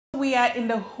we are in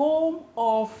the home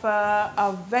of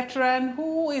a veteran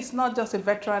who is not just a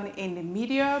veteran in the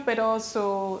media, but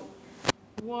also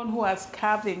one who has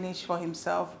carved a niche for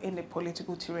himself in the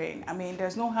political terrain. I mean,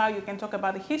 there's no how you can talk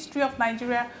about the history of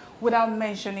Nigeria without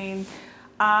mentioning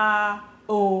our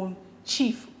own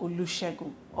Chief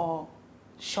Olusegun or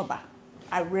Shoba,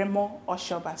 AREMO or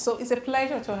Shoba. So it's a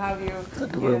pleasure to have you.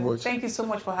 Thank you very much. Thank you so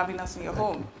much for having us in your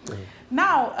home.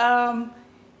 Now,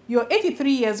 you're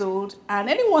 83 years old, and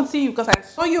anyone seeing you, because I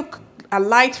saw you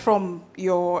alight from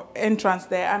your entrance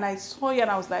there, and I saw you and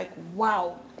I was like,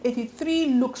 wow,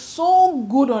 83 looks so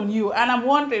good on you. And I'm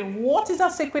wondering, what is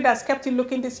that secret that's kept you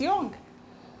looking this young?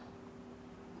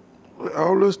 I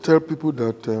always tell people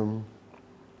that the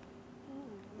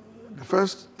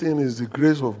first thing is the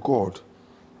grace of God.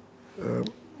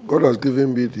 God has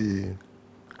given me the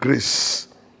grace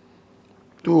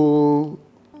to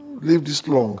live this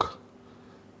long.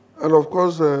 And of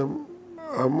course, I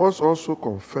must also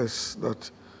confess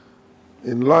that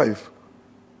in life,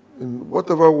 in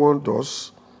whatever one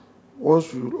does, one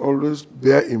should always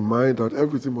bear in mind that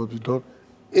everything must be done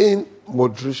in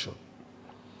moderation.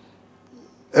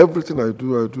 Everything I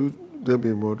do them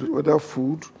in moderation, whether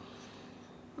food,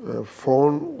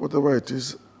 fun, whatever it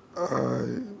is,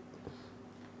 I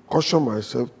caution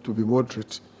myself to be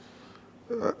moderate.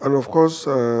 And of course,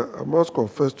 I must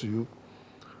confess to you,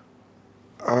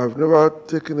 I've never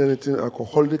taken anything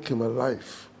alcoholic in my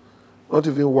life, not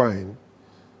even wine.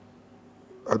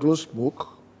 I don't smoke.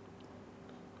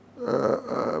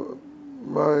 One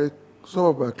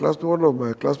of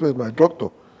my classmates, my doctor,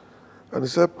 and he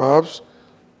said perhaps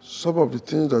some of the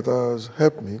things that has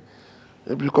helped me,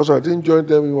 because I didn't join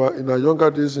them in our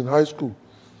younger days in high school,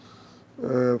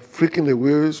 freaking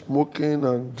away, smoking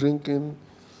and drinking,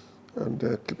 and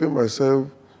keeping myself,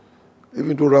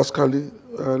 even though rascally,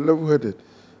 level-headed.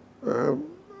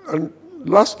 And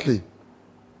lastly,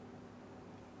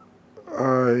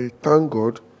 I thank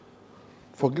God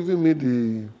for giving me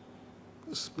the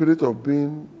spirit of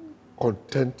being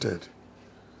contented.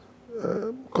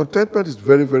 Contentment is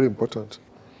very, very important.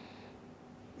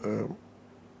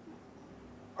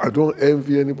 I don't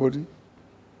envy anybody.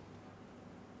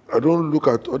 I don't look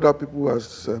at other people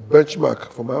as a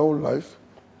benchmark for my own life.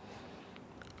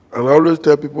 And I always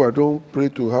tell people I don't pray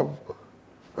to have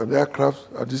an aircraft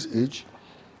at this age.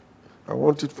 I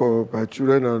want it for my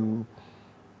children and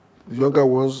the younger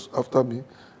ones after me.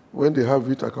 When they have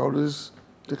it, I can always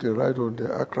take a ride on the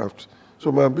aircraft.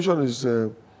 So my ambition is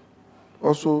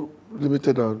also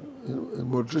limited and in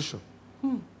moderation.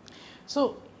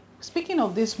 So speaking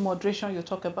of this moderation you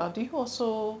talk about, do you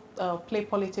also play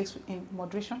politics in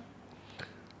moderation?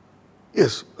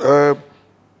 Yes. I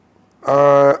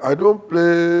don't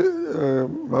play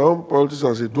my own politics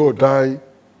as a do or die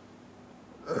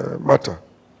matter.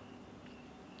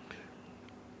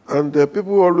 And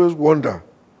people always wonder.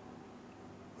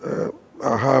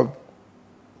 I have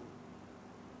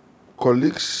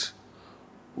colleagues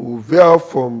who veer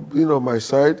from being on my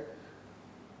side,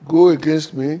 go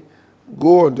against me,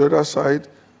 go on the other side,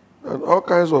 and all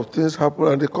kinds of things happen,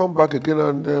 and they come back again,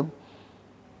 and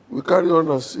we carry on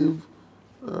as if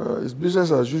it's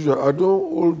business as usual. I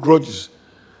don't hold grudges.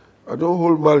 I don't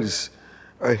hold malice.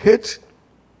 I hate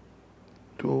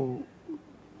to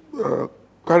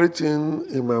carry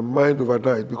things in my mind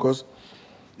overnight, because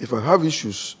if I have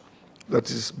issues that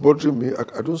is bothering me,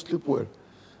 I don't sleep well.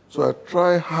 So I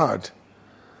try hard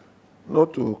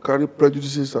not to carry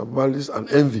prejudices and malice and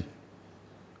envy.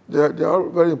 They are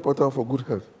very important for good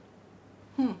health.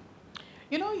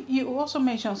 You know, you also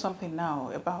mentioned something now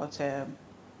about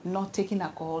not taking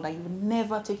alcohol, that you've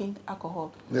never taken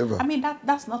alcohol. Never. I mean,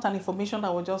 that's not an information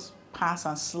that will just pass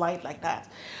and slide like that.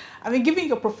 I mean, given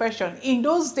your profession, in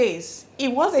those days,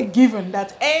 it was a given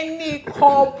that any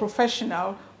core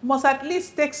professional must at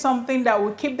least take something that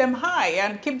will keep them high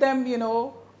and keep them, you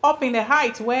know, up in the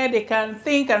height where they can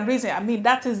think and reason. I mean,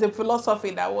 that is the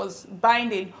philosophy that was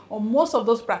binding on most of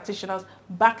those practitioners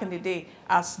back in the day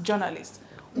as journalists.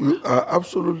 You are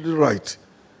absolutely right.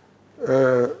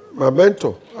 My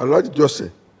mentor, Alhaji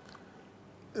Jose,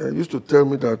 used to tell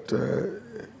me that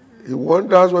he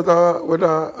wonders whether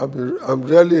I'm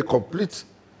really a complete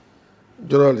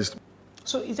journalist.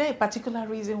 So is there a particular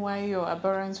reason why your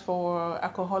abhorrence for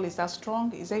alcohol is that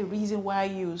strong? Is there a reason why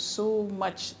you so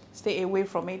much stay away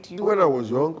from it? When I was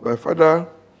young, my father,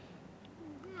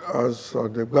 as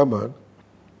an Egba man,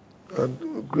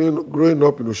 and growing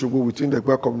up in Osogbo within the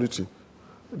Egba community,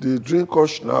 the drink called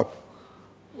Schnapp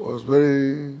was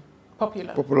very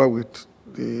popular with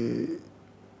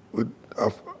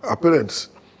our parents.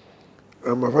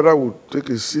 And my father would take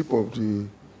a sip of the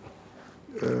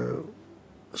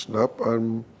Schnapp,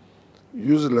 and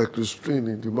use it like Listerine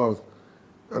in the mouth.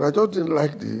 And I just didn't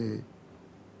like the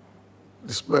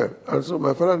smell. And so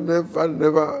my father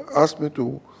never asked me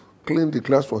to clean the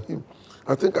glass for him.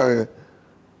 I think I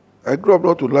grew up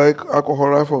not to like alcohol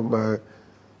right from my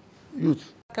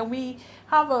youth. Can we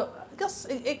have just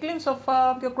a glimpse of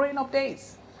your growing up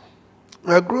days?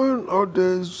 My growing up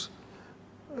days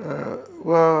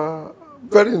were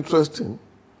very interesting.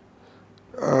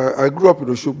 I grew up in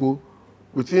Osogbo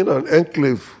within an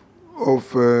enclave of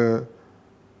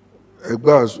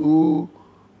Egbas who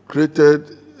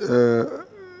created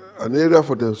an area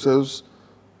for themselves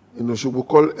in Osogbo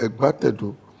called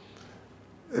Egbatedo.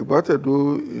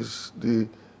 Egbatedo is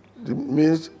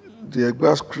means the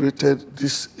Egbas created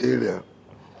this area.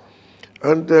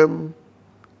 And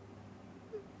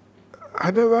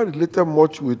I never related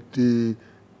much with the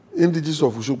indigenous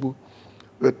of Osogbo,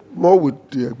 but more with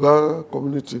the Egba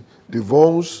community, the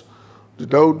Vons, the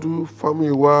Daudu,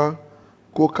 Famiwa,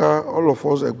 Koka, all of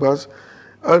us Egbas.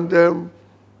 And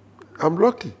I'm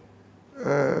lucky.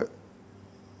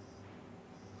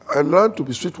 I learned to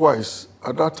be streetwise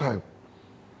at that time,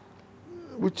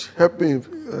 which helped me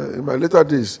in my later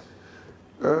days.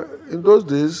 In those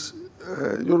days,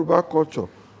 Yoruba culture,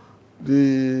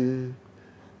 when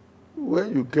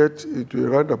you get into a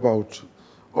roundabout,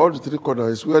 all the three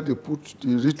corners is where they put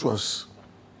the rituals.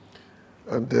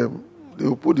 And they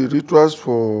will put the rituals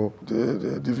for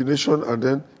the divination and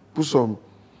then put some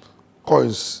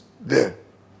coins there.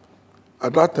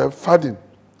 At that time, farding,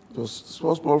 it was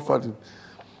small farding.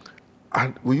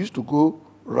 And we used to go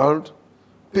round,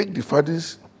 pick the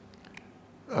fardings,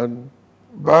 and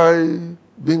buy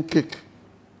bean cake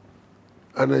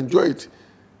and enjoy it.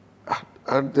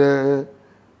 And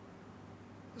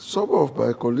some of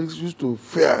my colleagues used to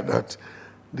fear that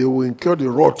they will incur the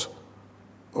wrath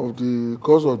of the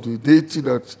cause of the deity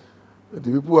that the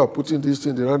people who are putting this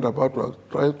thing in the roundabout were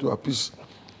trying to appease.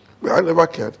 But I never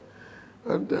cared.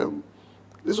 And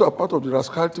this was part of the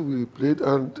rascality we played.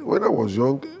 And when I was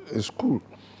young in school,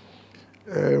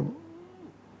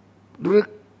 during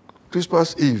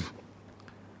Christmas Eve,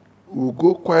 we would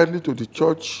go quietly to the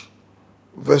church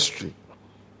vestry,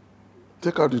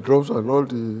 take out the drums and all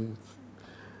the...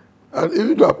 And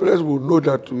even though our parents would know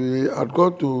that we had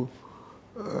gone to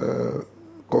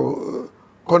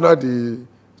corner the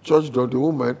church door, the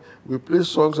woman, we play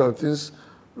songs and things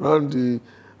around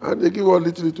and they give us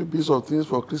little bits of things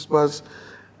for Christmas.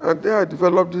 And then I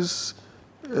developed this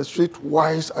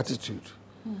streetwise attitude.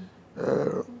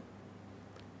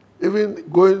 Even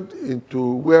going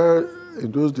into where,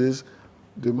 in those days,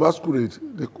 the masquerade,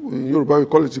 in Yoruba we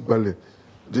call it Ibale,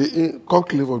 the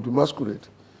conclave of the masquerade.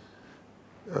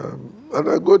 And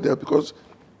I go there because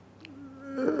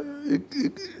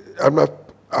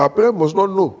our parents must not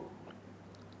know.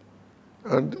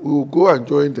 And we will go and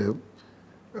join them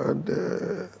and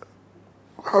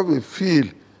have a feel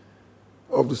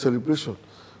of the celebration.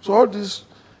 So all this,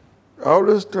 I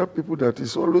always tell people that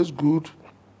it's always good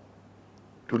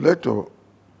to let your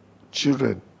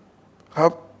children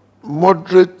have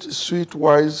moderate,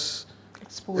 streetwise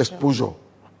exposure.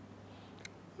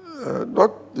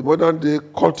 Not the modern day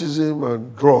cultism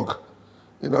and drug.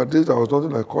 In our days, there was nothing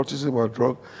like cultism and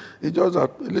drug. It's just a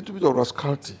little bit of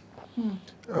rascality.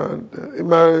 And in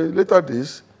my later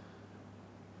days,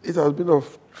 it has been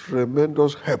of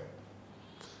tremendous help.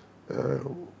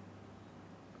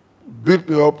 Built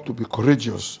me up to be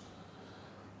courageous.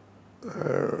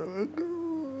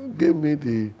 Gave me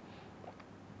the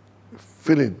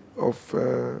feeling of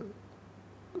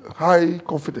high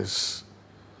confidence.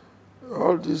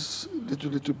 All these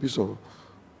little bits of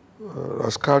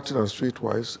rascality and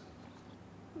streetwise,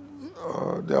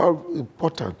 they are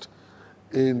important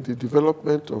in the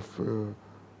development of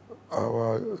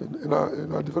our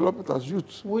development as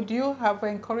youth. Would you have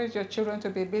encouraged your children to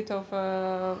be a bit of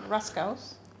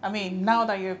rascals? I mean, now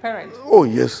that you're a parent. Oh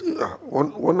yes,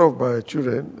 one of my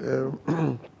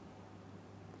children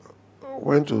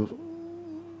went to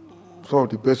some of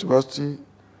the best university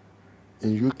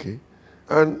in UK,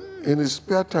 and in his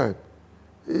spare time,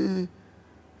 he's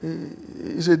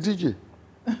a DJ.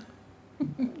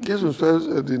 Gives himself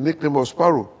the nickname of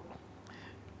Sparrow,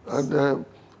 and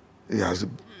he's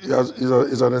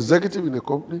an executive in a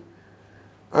company,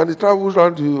 and he travels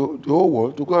around the whole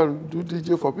world to go and do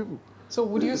DJ for people. So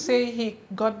would you say he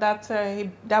got that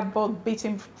that bug bit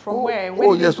him from where?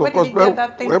 When yes, of course.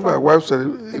 When my wife said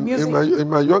in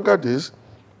my younger days,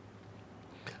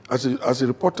 as a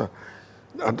reporter,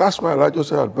 and that's why Elijah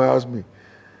said admires me.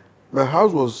 My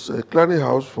house was a clearing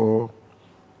house for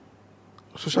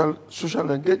social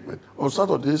engagement. On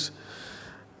Saturdays,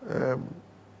 I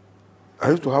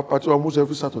used to have parties almost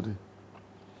every Saturday.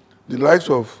 the likes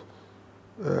of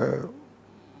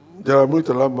General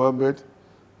Murtala Mohammed,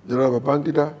 General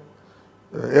Babangida,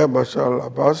 Air Marshal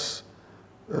Abbas,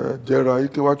 General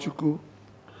Ikewachukwu.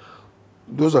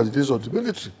 Those are the days of the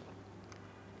military.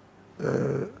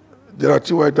 General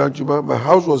T.Y. Danjuma, my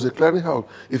house was a clearing house.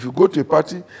 If you go to a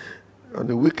party on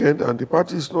the weekend and the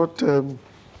party is not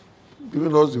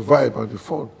giving us the vibe and the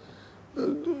fun,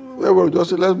 we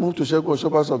just say, let's move to Segun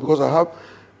Osoba's house, because I have,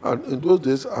 and in those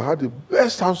days, I had the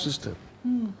best sound system.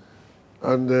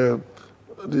 And the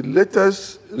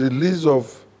latest release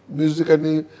of music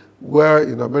anywhere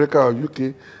in America or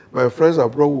UK, my friends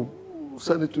abroad will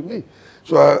send it to me.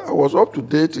 So I was up to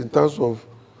date in terms of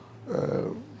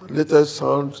latest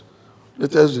sound,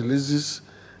 latest releases,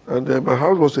 and my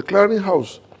house was a clearing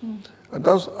house. And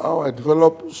that's how I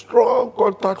developed strong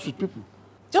contacts with people.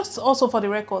 Just also for the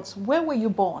records, where were you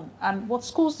born and what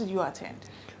schools did you attend?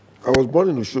 I was born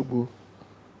in Osogbo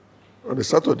on a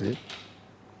Saturday,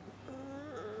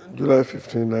 July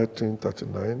 15,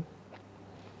 1939.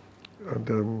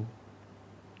 And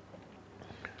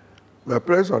my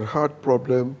parents had had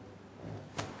problem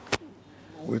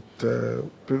with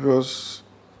previous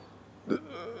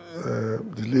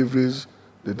deliveries.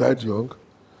 They died young,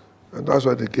 and that's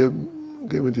why they gave me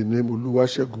the name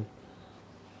Olusegun.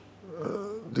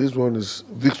 This one is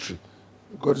victory.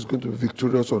 God is going to be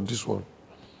victorious on this one.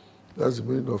 That's the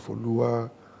meaning of Olusegun.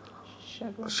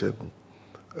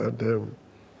 And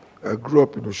I grew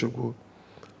up in Osogbo.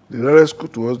 The nearest school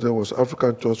to us then was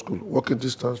African Church School, walking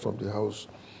distance from the house.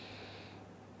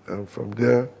 And from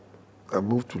there, I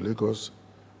moved to Lagos,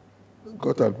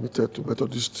 got admitted to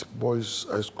Methodist Boys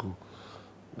High School,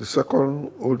 the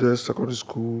second oldest secondary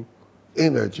school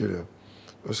in Nigeria.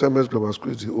 SMS Global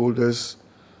School is the oldest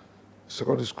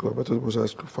secondary school, Methodist Boys High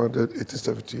School, founded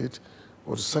 1878,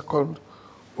 was the second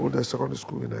oldest secondary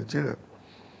school in Nigeria.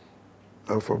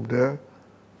 And from there,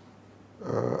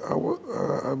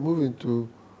 I moved into,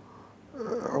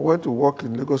 I went to work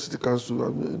in Lagos City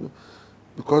Council,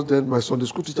 because then my Sunday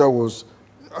school teacher was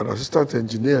an assistant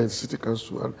engineer in City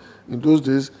Council, and in those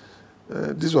days,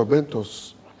 these were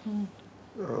mentors.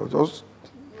 Just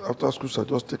after school, I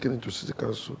just taken into City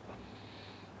Council,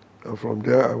 and from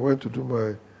there I went to do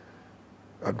my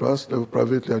advanced level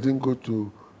privately. I didn't go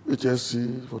to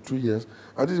HSC for 2 years.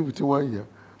 I did it within 1 year,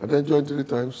 and then joined 3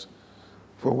 times.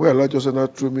 From where Allah just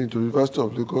threw me into the University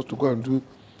of Lagos to go and do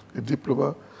a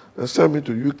diploma, and sent me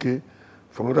to UK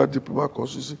for another diploma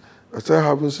course. I started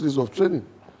having a series of training,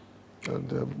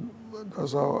 and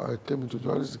that's how I came into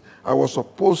journalism. I was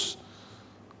supposed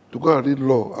to go and read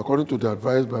law, according to the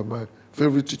advice by my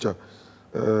favorite teacher,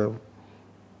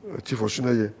 Chief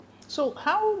Oshuneye. So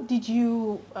how did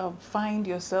you find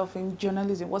yourself in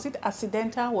journalism? Was it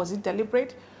accidental? Was it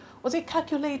deliberate? Was it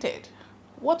calculated?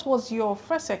 What was your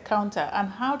first encounter and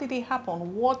how did it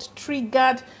happen? What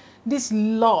triggered this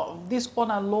love, this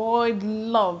unalloyed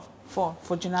love for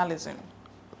journalism?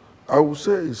 I would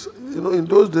say, in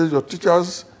those days, our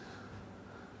teachers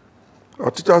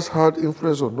had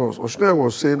influence on us. Oshuneye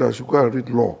was saying I should go and read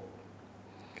law.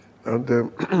 And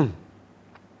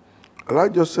I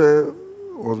just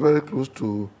was very close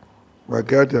to my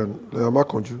guardian,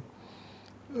 Makonju.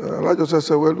 I just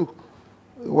said, well, look,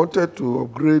 I wanted to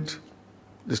upgrade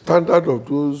the standard of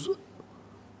those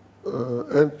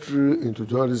entry into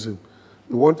journalism.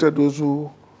 We wanted those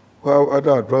who have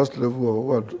either advanced level or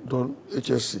who had done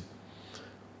HSC.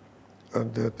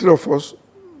 And the 3 of us,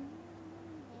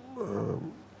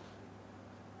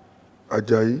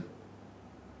 Ajayi,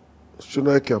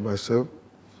 Shunaike and myself,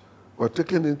 were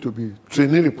taken in to be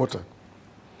trainee reporter.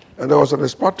 And there was an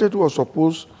expatriate who was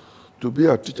supposed to be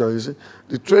a teacher. You see,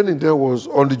 the training there was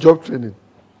on-the-job training,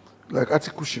 like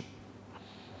articleship.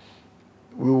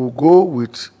 We will go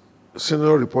with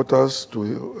senior reporters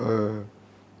to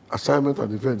assignment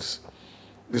and events.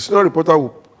 The senior reporter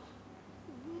will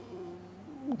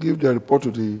give their report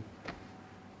to the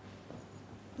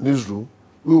newsroom.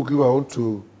 We will give our own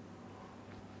to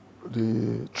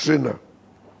the trainer.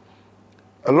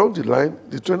 Along the line,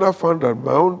 the trainer found that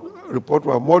my own report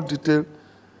was more detailed,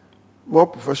 more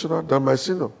professional than my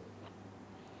senior.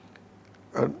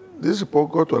 And this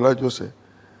report got to Elijah,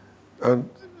 and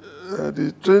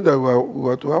the training that we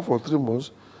were to have for 3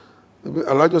 months,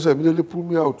 Elijah immediately pulled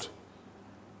me out.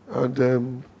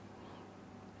 And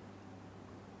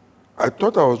I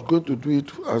thought I was going to do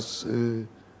it as a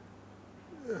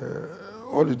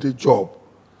holiday job,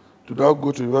 to now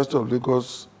go to University of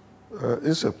Lagos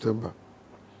in September.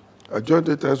 I joined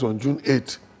the Times on June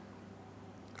 8,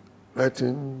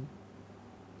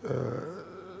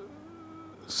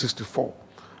 1964,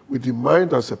 with the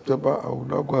mind that September I will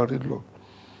now go and read law.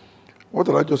 What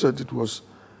Elijah said it was,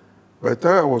 By the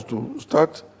time I was to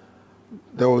start,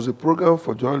 there was a program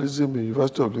for journalism in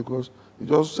University of Lagos. He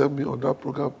just sent me on that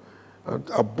program and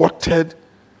aborted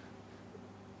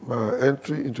my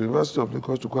entry into University of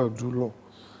Lagos to go and do law.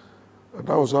 And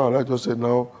that was how I just said,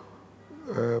 now,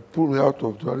 pull me out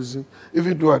of journalism,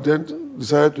 even though I then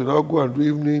decided to now go and do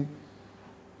evening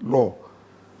law.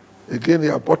 Again, he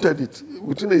aborted it.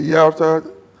 Within a year after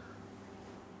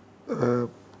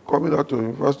coming out of the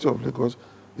University of Lagos,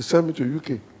 he sent me to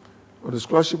UK on a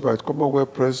scholarship by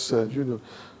Commonwealth Press Union.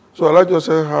 So Elijah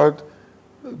Joseph had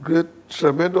a great,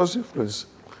 tremendous influence.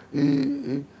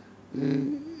 He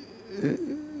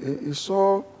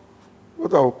saw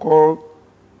what I would call,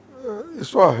 he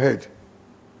saw ahead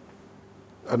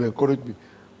and encouraged me.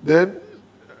 Then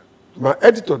my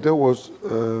editor then was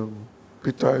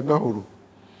Peter Enahoro.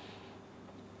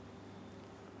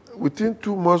 Within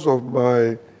 2 months of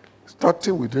my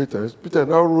starting with Didnt, Peter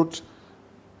now wrote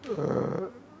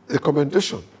a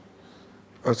commendation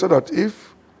and said that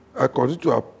if I continue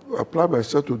to apply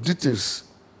myself to details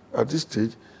at this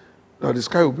stage, that the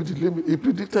sky will be the limit. He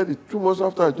predicted it 2 months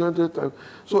after I joined Didnt.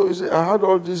 So you see, I had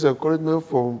all this encouragement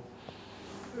from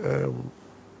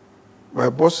my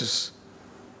bosses,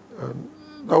 and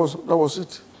that was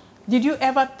it. Did you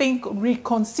ever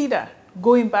reconsider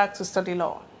going back to study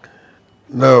law?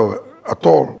 No, at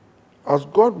all. As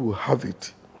God will have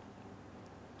it,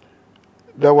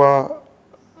 there were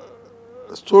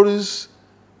stories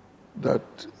that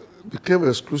became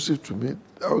exclusive to me.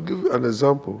 I'll give you an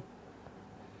example.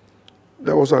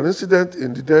 There was an incident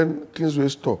in the then Kingsway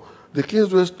store. The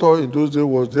Kingsway store in those days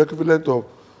was the equivalent of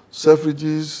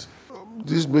Selfridges,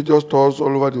 these major stores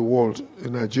all over the world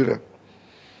in Nigeria.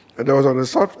 And there was an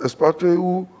expatriate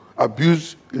who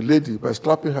abused a lady by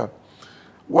slapping her.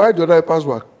 While the other papers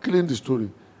were killing the story,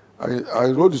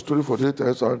 I wrote the story for the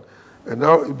Didnt, and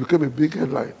now it became a big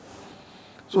headline.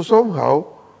 So somehow,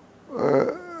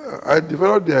 I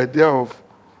developed the idea of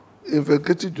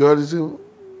investigative journalism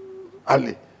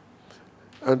early.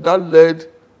 And that led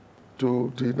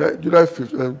to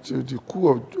the coup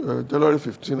of January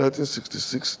 15,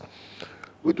 1966,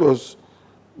 which was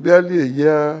barely a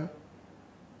year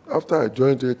after I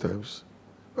joined Didnt,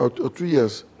 or 2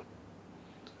 years,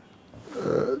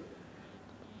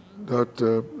 that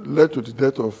led to the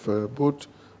death of both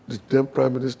the then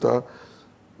Prime Minister,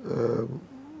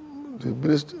 the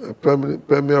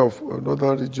Premier of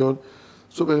Northern Region,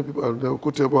 so many people, and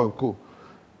Kotebo and Co.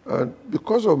 And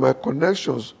because of my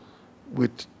connections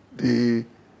with the,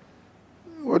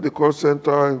 what they call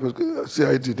Central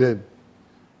CID then,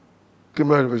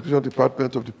 Criminal Investigation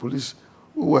Department of the Police,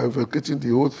 who were investigating the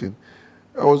whole thing,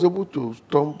 I was able to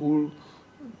stumble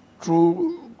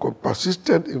through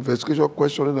persistent investigation,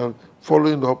 questioning and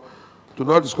following up to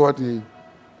now discover the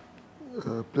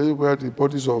place where the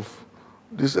bodies of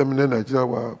these eminent Nigerians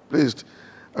were placed.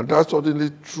 And that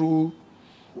suddenly threw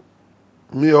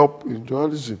me up in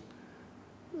journalism.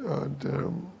 And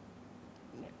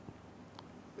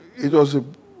it was a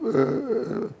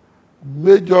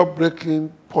major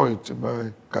breaking point in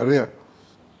my career.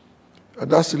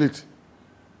 And that's it.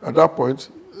 At that point,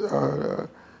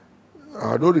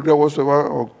 I had no regret whatsoever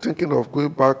of thinking of going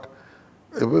back.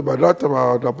 By that time,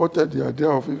 I had aborted the idea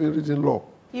of even reading law.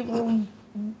 Even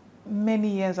many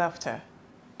years after,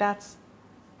 that's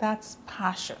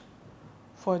passion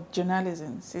for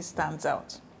journalism, it stands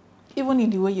out. Even in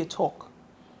the way you talk,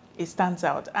 it stands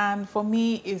out. And for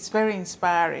me, it's very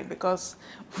inspiring because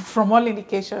from all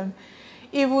indication,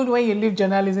 even when you leave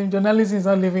journalism, journalism is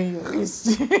not leaving you.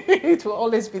 It will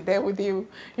always be there with you,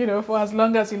 for as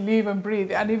long as you live and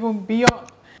breathe, and even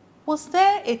beyond. Was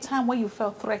there a time when you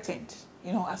felt threatened,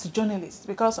 as a journalist?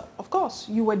 Because, of course,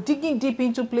 you were digging deep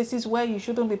into places where you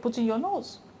shouldn't be putting your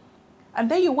nose. And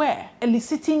there you were,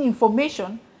 eliciting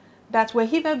information that were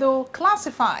hitherto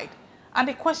classified. And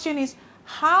the question is,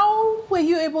 how were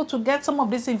you able to get some of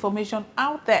this information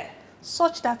out there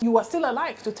such that you are still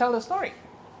alive to tell the story?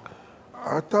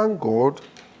 I thank God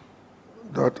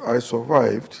that I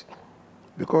survived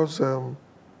because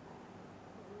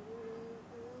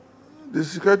the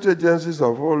security agencies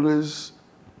have always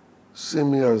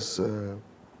seen me as a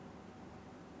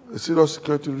serious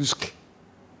security risk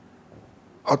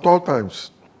at all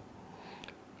times.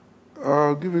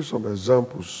 I'll give you some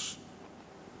examples.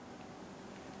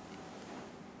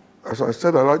 As I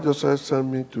said, Allah just sent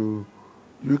me to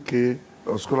UK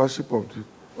on scholarship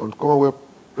on Commonwealth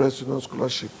Press Union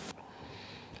scholarship.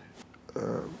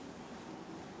 In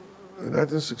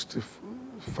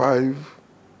 1965,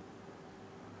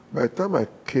 by the time I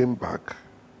came back,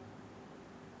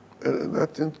 in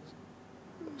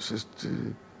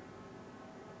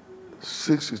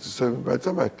 1966, 67, by the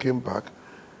time I came back,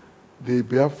 the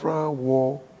Biafran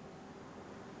war,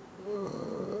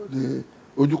 the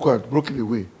OGUN had broken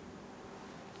away.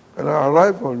 And I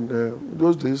arrived on in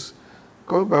those days,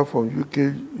 coming back from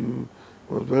UK,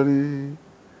 was very,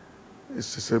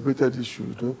 it's a celebrated issue,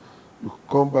 you know. You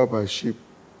come back by ship,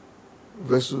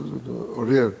 vessel, you know,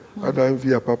 Oriel, either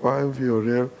MV Apapa, MV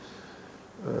Oriel,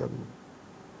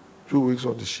 2 weeks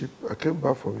on the ship. I came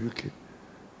back from UK.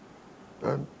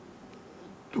 And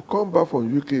to come back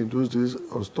from UK in those days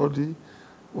on study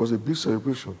was a big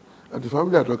celebration. And the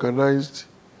family had organized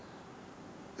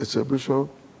a celebration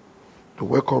to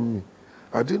welcome me.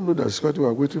 I didn't know that security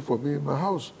were waiting for me in my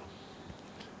house.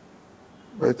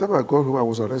 By the time I got home, I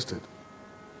was arrested.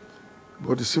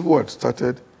 But the civil war had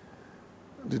started.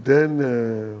 The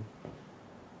then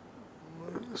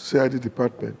CID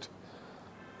department,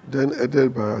 then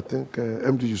headed by, I think,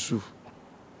 MD Yusuf.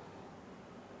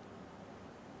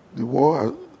 The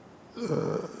war,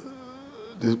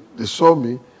 they saw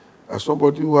me as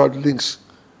somebody who had links.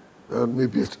 And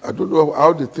maybe, I don't know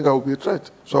how they think I would be a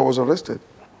threat. So I was arrested.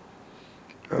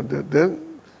 And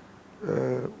then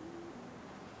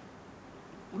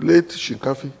late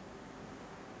Shinkafi,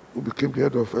 who became the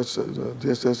head of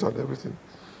DSS and everything,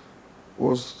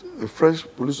 was a French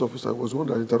police officer, was the one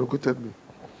that interrogated me.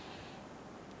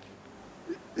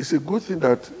 It's a good thing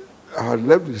that I had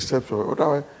left the reception.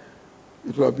 Otherwise,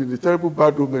 it would have been a terrible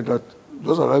bad omen that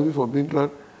just arriving from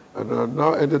England and I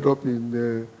now ended up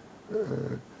in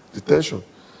detention.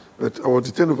 But I was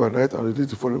detained overnight and released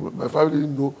the following. My family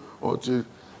didn't know until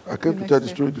I came to tell the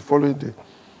story the following day.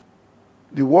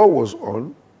 The war was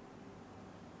on,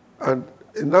 and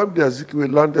Nnamdi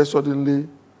Azikiwe landed suddenly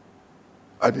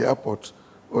at the airport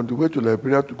on the way to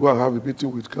Liberia to go and have a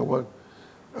meeting with Gawan.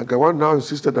 And Gawan now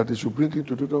insisted that they should bring him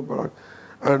to Didnt Barrack.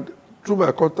 And through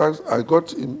my contacts, I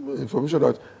got information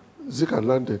that Zik had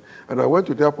landed. And I went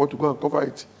to the airport to go and cover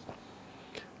it.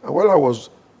 And while I was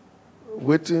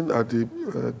waiting at the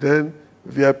then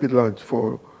VIP lounge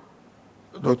for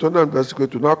Dr. Nnamdi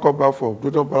Azikiwe to now come back from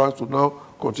Didnt Barrack to now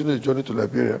continue the journey to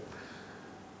Liberia,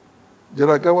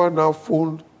 General Gawan now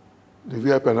phoned the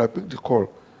VIP and I picked the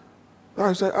call. And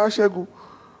I said, Segun,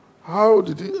 how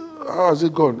has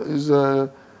it gone? Is Dr.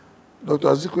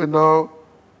 Azikiwe now,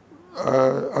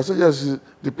 I said, yes,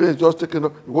 the plane is just taken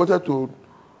up. He wanted to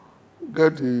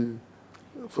get the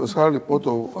first-hand report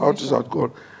of how things had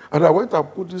gone. And I went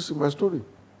and put this in my story.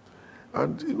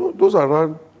 And, you know, those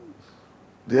around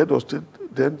the head of state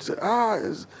then say,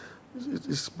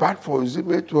 it's bad for his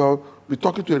image to be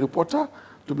talking to a reporter,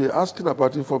 to be asking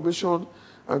about information,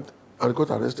 and got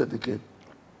arrested again.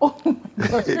 Oh my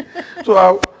God. So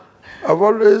I've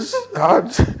always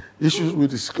had issues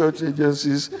with the security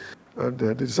agencies, and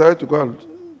they decided to go and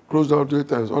close down 3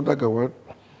 times under Gawan.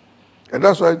 And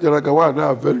that's why General Gawan and I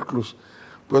are very close,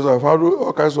 because I've had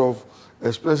all kinds of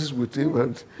experiences with him,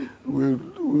 and we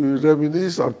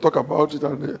reminisce and talk about it.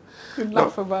 And you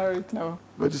laugh about it now.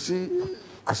 But you see,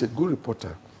 as a good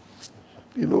reporter,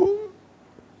 you know,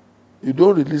 you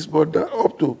don't release more than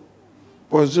up to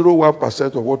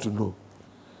 0.01% of what you know.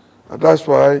 And that's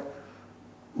why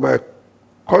my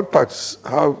contacts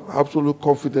have absolute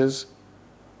confidence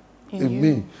in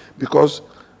me, because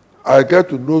I get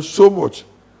to know so much,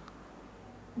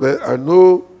 but I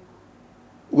know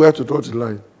where to draw the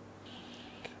line.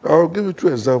 I'll give you 2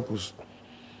 examples.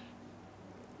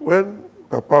 When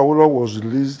Papa Awolowo was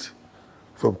released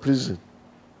from prison,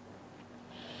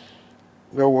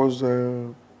 there was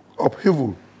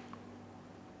upheaval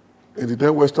in the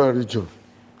then Western region.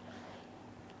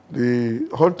 The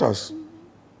hunters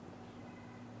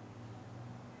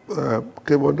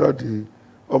came under the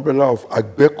umbrella of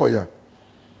Agbekoya,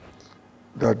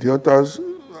 that the hunters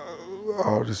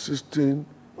are resisting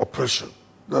oppression.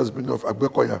 That's the meaning of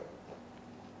Agbekoya.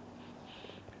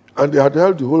 And they had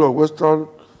held the whole of Western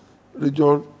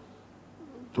region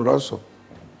to ransom.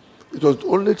 It was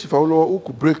only Chief Awolowo who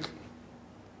could break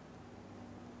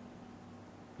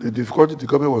the difficulty the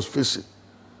government was facing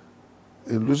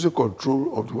in losing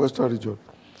control of the Western region.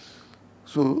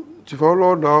 So Chief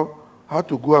Awolowo now had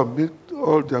to go and meet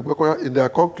all the Agbekoya in their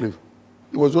conclave.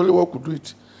 He was the only one who could do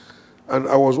it. And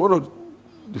I was one of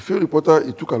the few reporters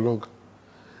he took along.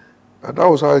 And that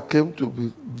was how I came to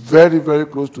be very, very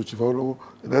close to Chief Awolowo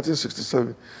in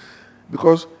 1967.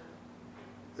 Because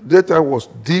that time was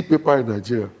the paper in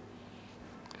Nigeria.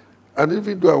 And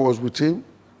even though I was with him,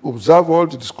 observe all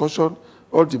the discussion,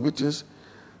 all the meetings,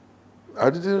 I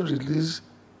didn't release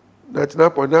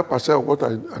 99.9% of what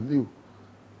I knew.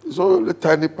 It's only a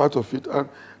tiny part of it. And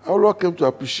I always came to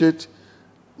appreciate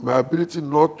my ability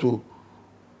not to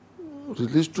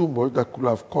release too much that could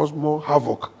have caused more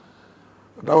havoc.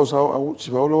 And that was how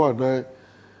Chief Awolowo and I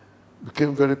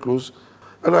became very close.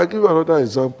 And I'll give you another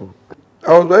example.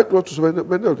 I was very close to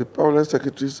many of the permanent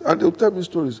secretaries, and they would tell me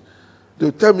stories. They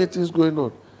would tell me things going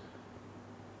on.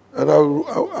 And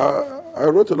I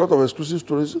wrote a lot of exclusive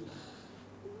stories,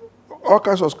 all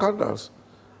kinds of scandals.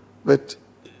 But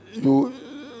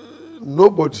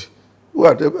nobody who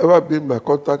had ever been in my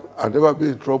contact had ever been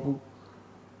in trouble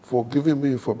for giving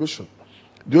me information.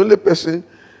 The only person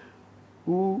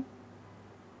who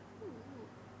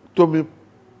told me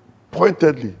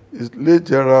pointedly is late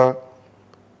General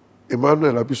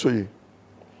Emmanuel Abisoye.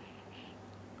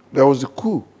 There was a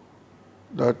coup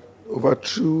that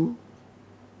overthrew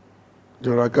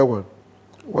General Gawan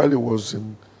while he was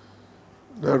in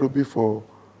Nairobi for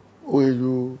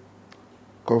OAU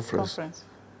conference.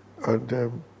 And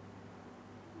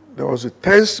there was a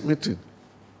tense meeting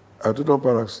at Didnt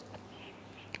Barracks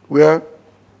where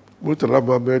Murtala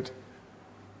Mohammed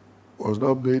was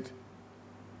now made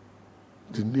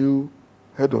the new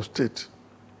head of state.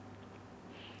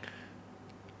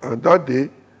 And that day,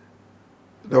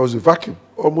 there was a vacuum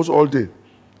almost all day.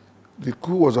 The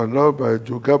coup was announced by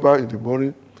Joe Gaba in the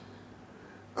morning,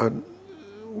 and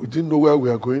we didn't know where we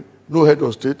were going, no head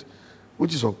of state,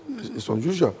 which is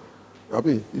unusual. I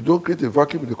mean, you don't create a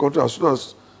vacuum in the country. As soon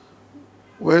as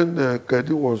when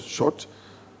Kennedy was shot,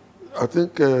 I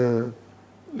think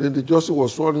Lyndon Johnson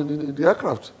was sworn in the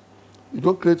aircraft. You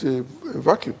don't create a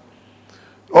vacuum.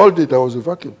 All day there was a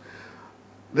vacuum.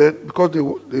 Then, because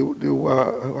they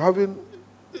were having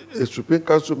a Supreme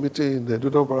Council meeting in the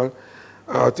Didnt Barracks,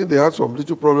 I think they had some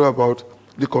little problem about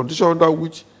the condition under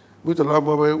which Murtala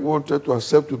Mohammed wanted to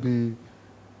accept to be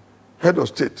head of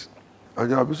state.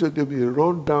 And Abisoye gave me a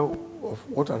rundown of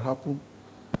what had happened,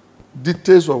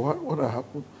 details of what had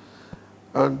happened.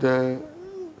 And,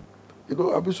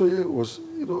 Abisoye was,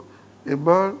 a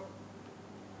man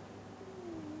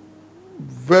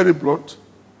very blunt,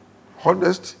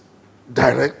 honest,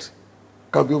 direct,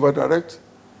 can be over-direct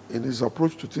in his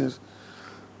approach to things.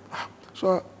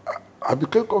 So I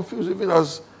became confused even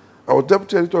as I was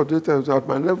deputy editor of Data at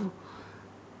my level.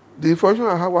 The information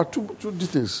I had were too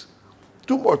details,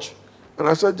 too much. And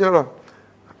I said, General,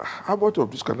 how much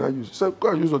of this can I use? He said, go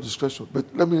and use your discretion. But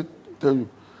let me tell you,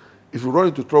 if you run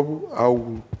into trouble, I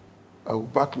will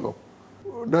back you up.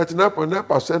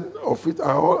 99.9% of it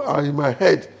are in my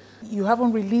head. You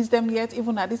haven't released them yet,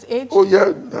 even at this age? Oh,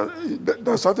 yeah.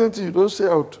 There's certain things you don't say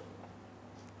out.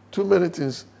 Too many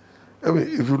things. I mean,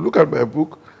 if you look at my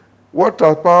book, what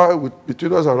transpired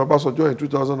between us and Obasanjo in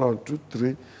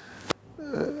 2002-3,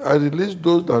 I released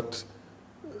those that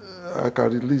I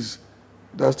can release.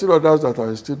 There are still others that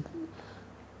I still,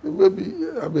 maybe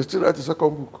I may still write a second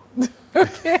book.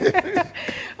 Okay.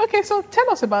 Okay, so tell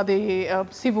us about the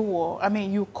Civil War. I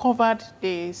mean, you covered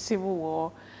the Civil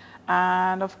War,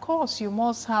 and of course, you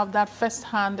must have that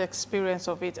first-hand experience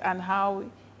of it and how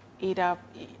it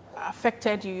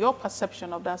affected you, your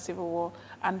perception of that Civil War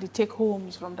and the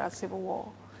take-homes from that Civil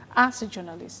War as a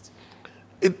journalist.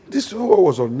 This Civil War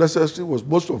was unnecessary, was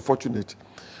most unfortunate.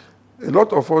 A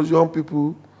lot of us young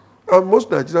people, and most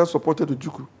Nigerians supported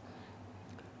Ojukwu.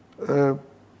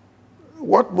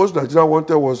 What most Nigerians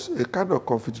wanted was a kind of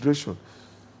confederation,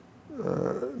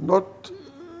 not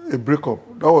a breakup.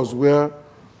 That was where,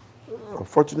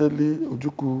 unfortunately,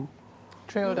 Ojukwu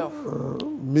trailed off.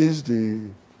 Missed the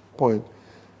point.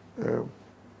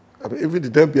 I mean, even the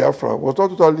then Biafra was not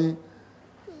totally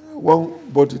one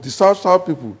body. The South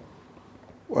people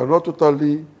were not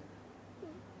totally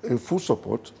in full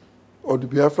support of the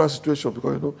Biafra situation,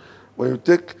 because when you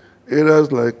take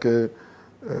areas like the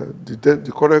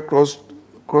current cross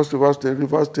River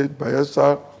State,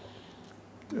 Bayelsa,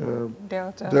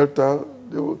 Delta,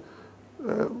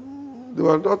 they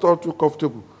were not all too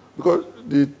comfortable, because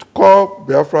the core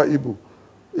Biafra Igbo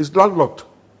is landlocked.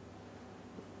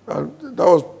 And that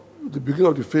was the beginning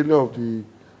of the failure of the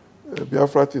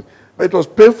Biafra thing. But it was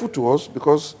painful to us,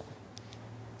 because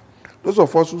those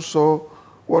of us who saw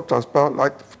what transpired,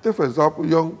 like, take for example,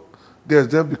 young girls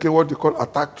then became what they call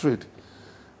attack trade.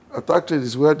 Attack trade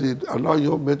is where they allow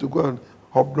young men to go and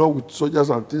hobnob with soldiers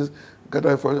and things,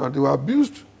 gather information, and they were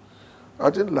abused. I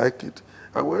didn't like it.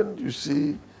 And when you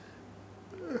see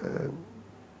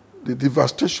the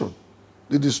devastation,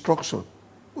 the destruction,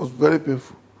 it was very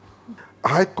painful.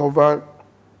 I covered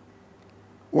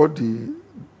what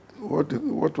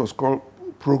was called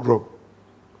program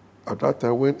at that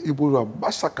time when Igbos were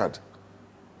massacred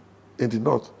in the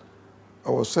north.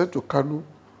 I was sent to Kanu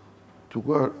to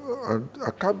go and I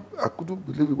couldn't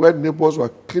believe it, when neighbors were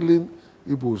killing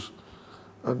Igbos,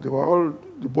 and they were all,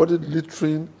 the body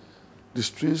littering the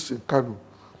streets in Kanu.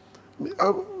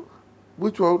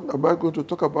 Which one am I going to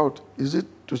talk about? Is it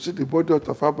to see the body of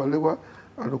Tafawa Balewa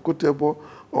and Okotebo,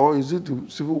 or is it the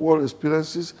Civil War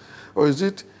experiences, or is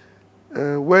it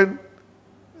when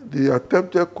the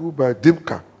attempted coup by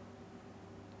Dimka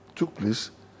took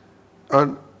place,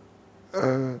 and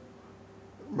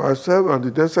myself and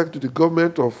the then secretary to the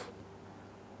government of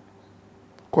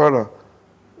Kwara,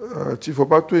 Chief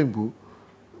Obato Imbu,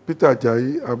 Peter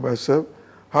Ajayi, and myself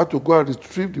had to go and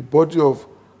retrieve the body of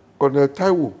Colonel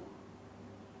Taiwo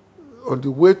on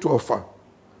the way to Offa.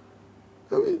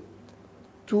 I mean,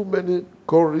 too many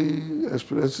gory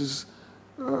experiences.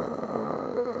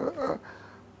 Well,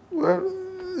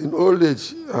 in old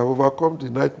age, I've overcome the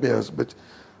nightmares, but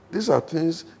these are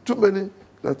things, too many,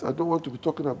 that I don't want to be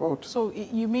talking about. So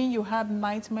you mean you had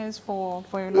nightmares for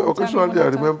a long Yeah, time? occasionally I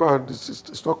remember, and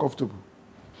it's not comfortable.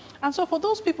 And so for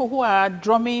those people who are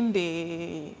drumming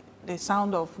the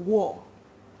sound of war,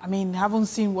 I mean, haven't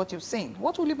seen what you've seen,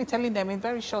 what will you be telling them in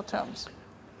very short terms?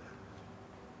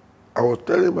 I was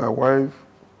telling my wife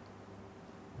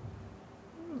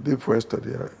day before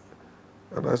yesterday,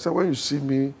 and I said, when you see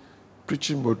me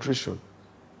preaching moderation,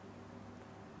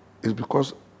 it's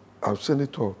because I've seen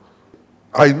it all.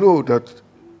 I know that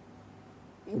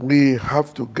we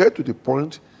have to get to the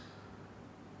point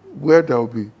where there will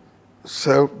be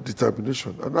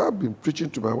self-determination. And I've been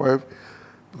preaching to my wife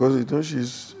because, you know,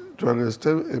 she's to an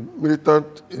extent a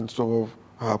militant in some of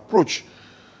her approach,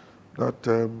 that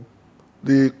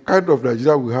the kind of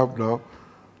Nigeria we have now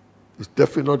is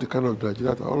definitely not the kind of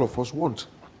Nigeria that all of us want.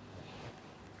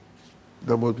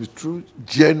 There must be true,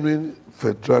 genuine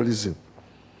federalism.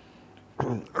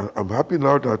 I'm happy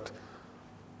now that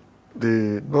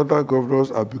the northern governors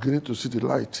are beginning to see the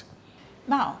light.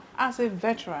 Now, as a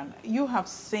veteran, you have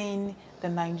seen the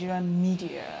Nigerian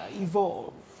media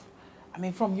evolve. I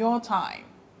mean, from your time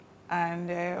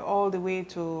and all the way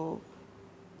to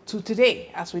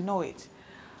today, as we know it.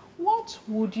 What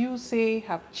would you say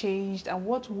have changed, and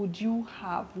what would you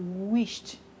have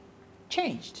wished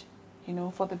changed, you know,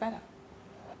 for the better?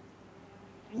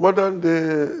 Modern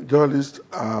day journalists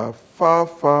are far,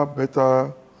 far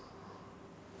better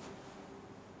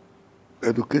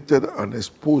educated and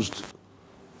exposed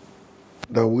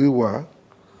than we were,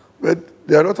 but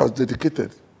they are not as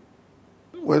dedicated.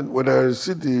 When I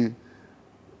see the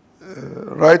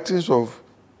writings of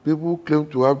people who claim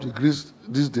to have degrees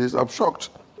these days, I'm shocked.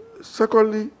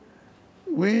 Secondly,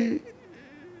 we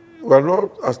were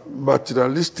not as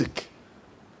materialistic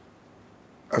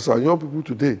as our young people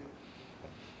today.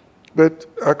 But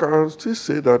I can still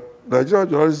say that Nigerian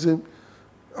journalism,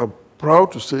 I'm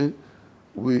proud to say,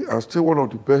 we are still one of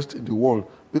the best in the world.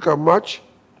 We can match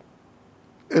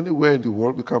anywhere in the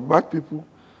world. We can match people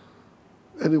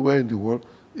anywhere in the world.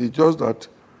 It's just that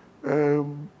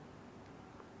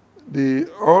the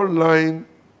online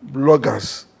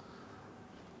bloggers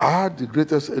are the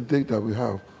greatest headache that we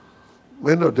have.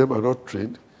 Many of them are not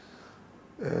trained.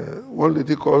 One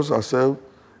lady calls herself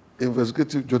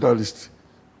investigative journalist.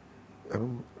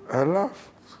 I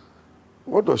laugh.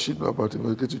 What does she know about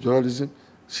investigative journalism?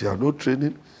 She has no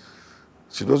training.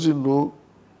 She doesn't know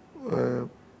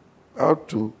how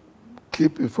to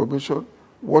keep information,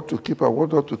 what to keep and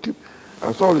what not to keep.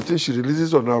 And some of the things she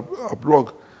releases on her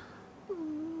blog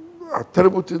are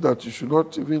terrible things that you should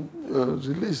not even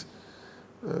release.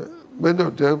 Many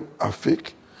of them are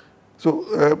fake.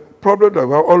 So problem that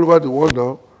we have all over the world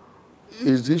now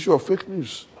is the issue of fake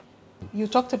news. You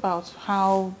talked about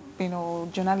how, you know,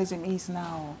 journalism is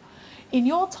now. In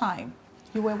your time,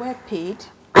 you were well paid,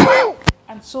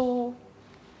 and so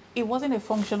it wasn't a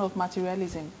function of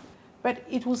materialism. But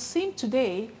it would seem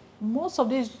today, most of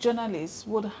these journalists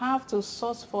would have to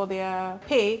source for their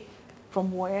pay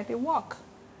from where they work.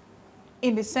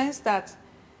 In the sense that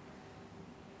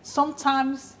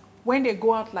sometimes when they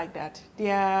go out like that,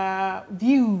 their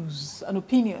views and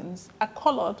opinions are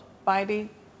colored by the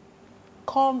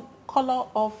color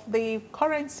of the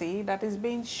currency that is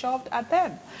being shoved at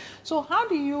them. So how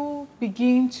do you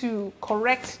begin to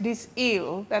correct this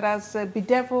ill that has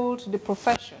bedeviled the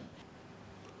profession?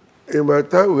 In my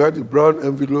time, we had the brown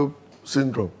envelope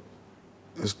syndrome.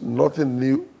 It's nothing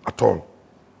new at all.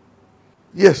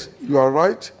 Yes, you are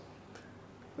right.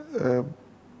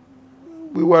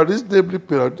 We were reasonably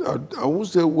paid. I won't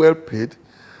say well paid,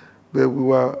 but we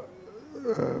were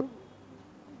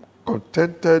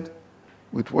contented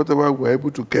with whatever we were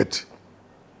able to get.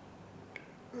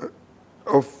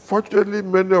 Unfortunately,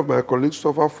 many of my colleagues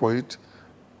suffer for it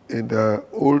in their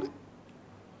old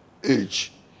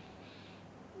age.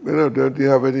 Many of them didn't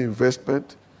have any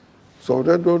investment. Some of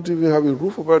them don't even have a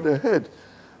roof over their head.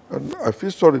 And I feel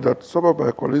sorry that some of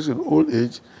my colleagues in old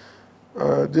age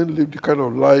didn't live the kind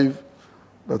of life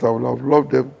that I would have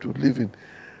loved them to live in.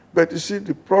 But you see,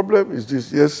 the problem is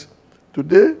this. Yes,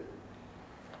 today,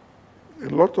 a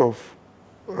lot of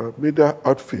media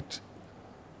outfits,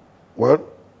 one,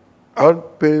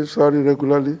 aren't paying salary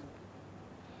regularly.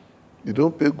 You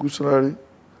don't pay good salary.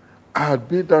 I had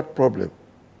been that problem.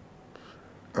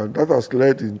 And that has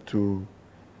led into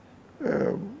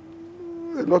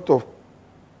a lot of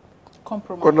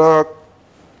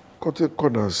cutting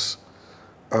corners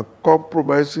and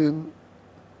compromising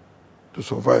to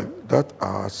survive. That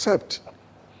I accept.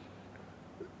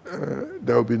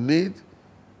 There will be need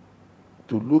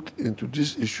to look into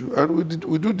this issue, and we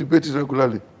do debate it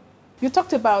regularly. You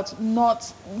talked about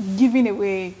not giving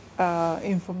away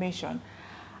information.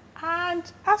 And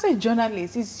as a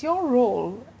journalist, it's your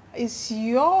role, it's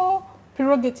your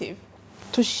prerogative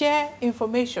to share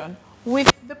information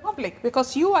with the public,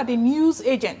 because you are the news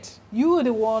agent. You are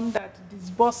the one that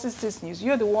disburses this news.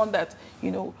 You're the one that,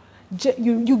 you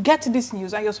get this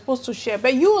news and you're supposed to share.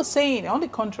 But you are saying, on the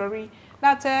contrary,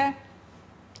 that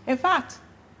in fact,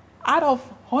 out of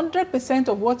 100%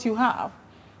 of what you have,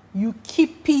 you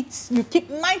keep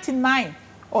 99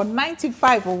 or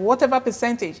 95 or whatever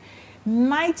percentage,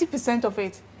 90% of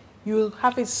it, you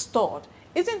have it stored.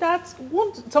 Isn't that,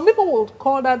 some people would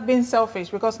call that being selfish,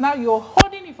 because now you're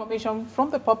hoarding information from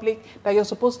the public that you're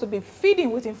supposed to be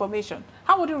feeding with information.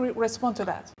 How would you respond to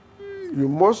that? You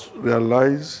must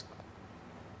realize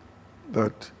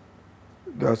that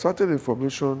there are certain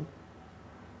information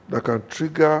that can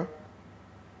trigger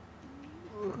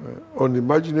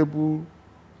unimaginable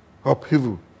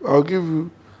upheaval. I'll give you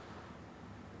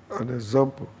an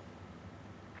example.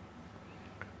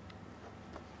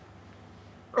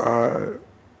 I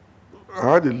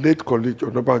had a late colleague,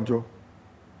 OBASANJO,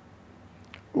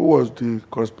 who was the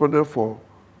correspondent for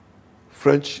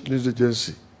French news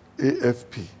agency,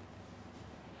 AFP.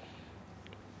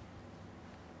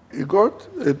 He got,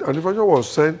 an information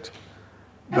was sent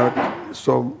that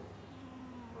some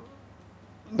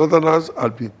Northerners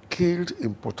had been killed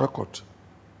in Port Harcourt.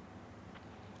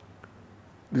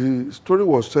 The story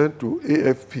was sent to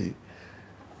AFP.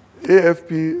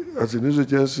 AFP, as a news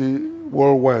agency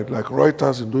worldwide, like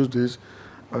Reuters in those days,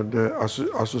 and the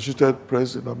Associated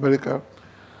Press in America,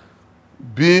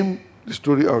 beamed the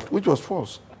story out, which was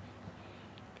false.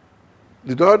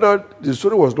 The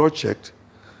story was not checked.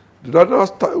 The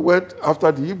Northerners went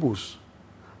after the Igbos,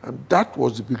 and that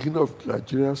was the beginning of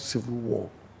Nigeria's civil war.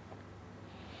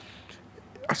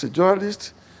 As a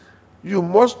journalist, you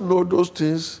must know those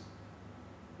things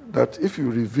that if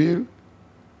you reveal,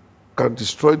 can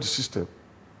destroy the system.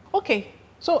 Okay,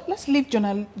 so let's leave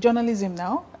journalism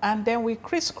now, and then we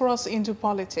crisscross into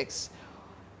politics.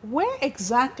 Where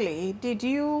exactly did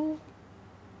you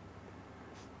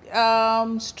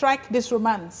strike this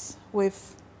romance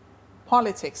with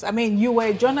politics? I mean, you were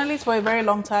a journalist for a very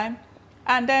long time,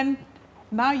 and then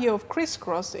now you've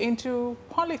crisscrossed into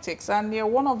politics, and you're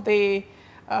one of the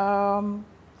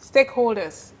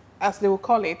stakeholders, as they will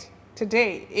call it,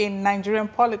 today in Nigerian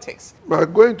politics. My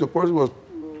going to politics was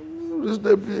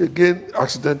reasonably, again,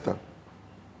 accidental.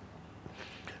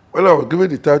 When I was given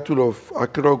the title of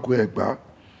Akinrogwe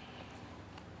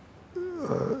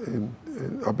in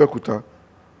Abeokuta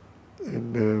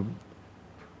in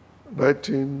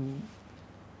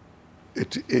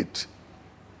 1988,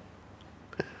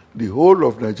 the whole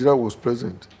of Nigeria was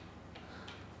present.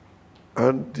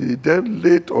 And the then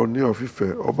late Oni of Ife,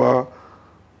 Oba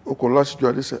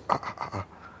Okolashijwade, said,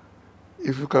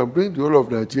 if you can bring the whole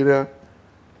of Nigeria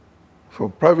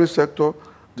from private sector,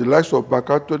 the likes of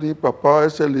Bakatoni, Papa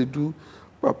Eseledu,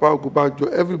 Papa Ogubanjo,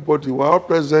 everybody were all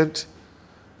present.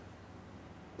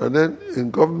 And then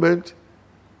in government,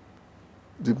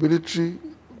 the military,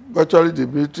 virtually the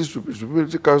military, Supreme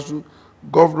Council,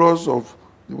 governors of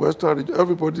the Western region,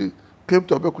 everybody came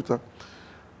to Abeokuta.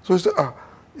 So he said,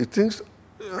 he thinks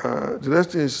the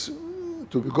next thing is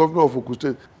to be governor of Ogun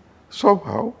State.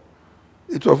 Somehow,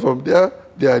 it was from there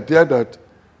the idea that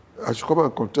I should come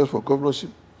and contest for governorship.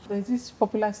 There's this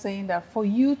popular saying that for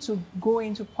you to go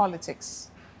into politics,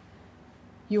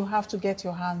 you have to get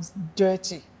your hands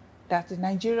dirty. That the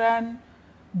Nigerian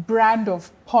brand of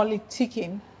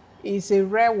politicking is a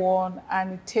rare one,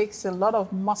 and it takes a lot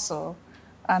of muscle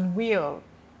and will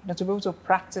to be able to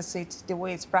practice it the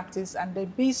way it's practiced and then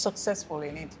be successful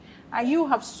in it. And you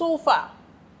have so far,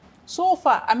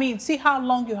 I mean, see how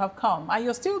long you have come, and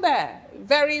you're still there,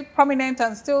 very prominent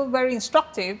and still very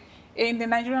instructive in the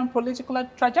Nigerian political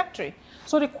trajectory.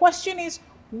 So the question is,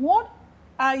 what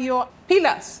are your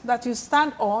pillars that you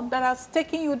stand on that has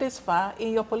taken you this far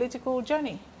in your political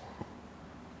journey?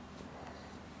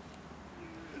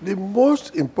 The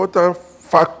most important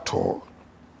factor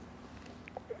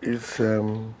is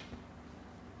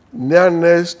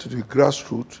nearness to the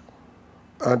grassroots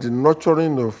and the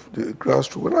nurturing of the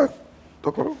grassroots. When I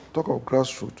talk of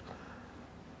grassroots,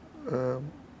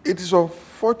 it is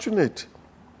unfortunate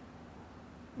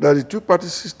that the two-party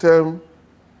system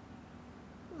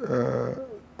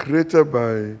created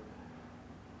by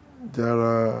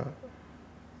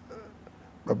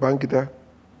Babangida,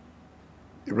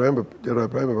 Ibrahim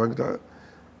Babangida,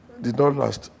 did not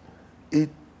last. It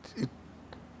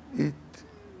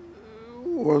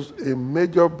was a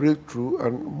major breakthrough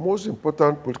and most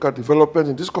important political development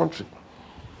in this country.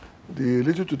 The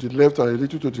little to the left and a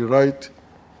little to the right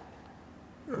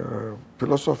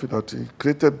philosophy that he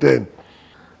created then.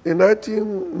 In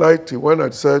 1990, when I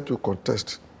decided to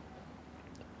contest,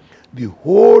 the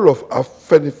whole of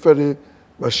Afenifere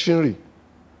machinery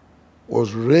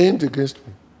was rainned against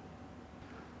me.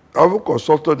 I even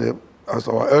consulted them as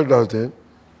our elders then.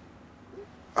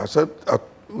 I said,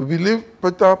 we believe,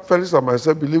 Peter, Felix, and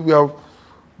myself believe we have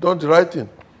done the right thing.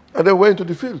 And then went into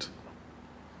the field.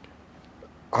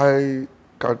 I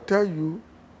can tell you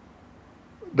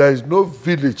there is no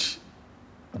village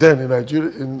then in Nigeria,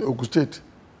 in Ogun State,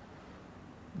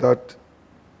 that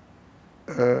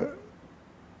I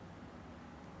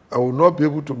will not be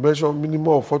able to mention minimum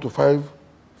of 4 to 5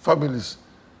 families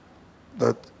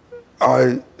that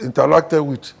I interacted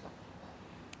with.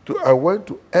 I went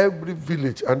to every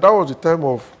village, and that was the time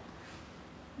of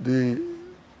the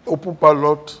open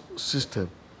ballot system.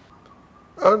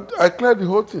 And I cleared the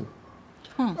whole thing.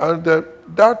 And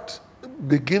that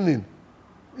beginning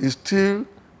is still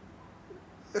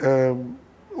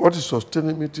what is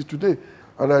sustaining me till today.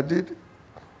 And I did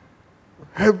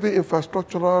heavy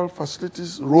infrastructural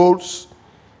facilities, roads,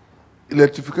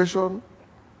 electrification,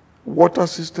 water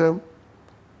system.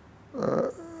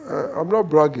 I'm not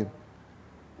bragging.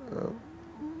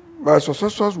 My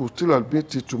successors will still admit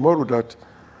till tomorrow that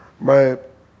my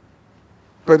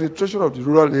penetration of the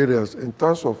rural areas in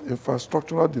terms of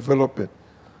infrastructural development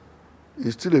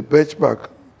is still a benchmark.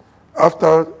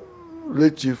 After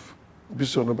late Chief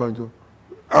Bishop Obanjo,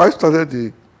 I started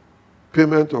the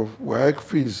payment of WIEC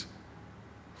fees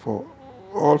for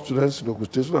all students in Ogun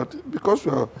State, so that because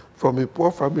you are from a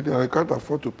poor family and I can't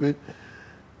afford to pay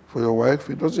for your WIEC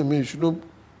fee, doesn't mean you shouldn't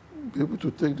be able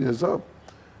to take the exam.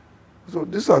 So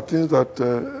these are things that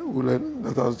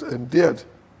that has endeared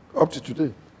up to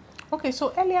today. Okay,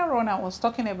 so earlier on I was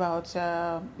talking about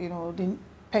the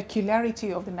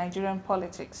peculiarity of the Nigerian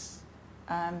politics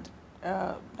and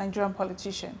Nigerian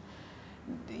politician.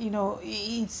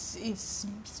 It's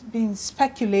been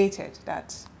speculated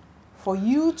that for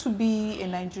you to be a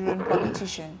Nigerian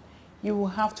politician, you will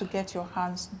have to get your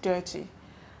hands dirty.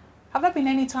 Have there been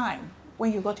any time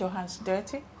when you got your hands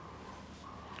dirty?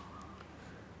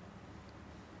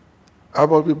 I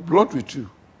must be blunt with you.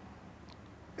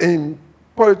 In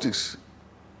politics,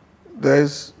 there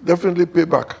is definitely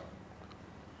payback.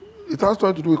 It has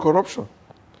nothing to do with corruption.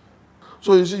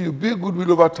 So you see, you build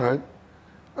goodwill over time.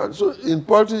 And so in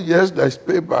politics, yes, there is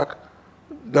payback.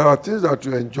 There are things that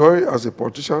you enjoy as a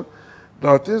politician. There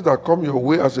are things that come your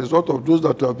way as a result of those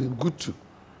that you have been good to.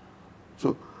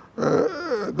 So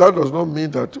that does not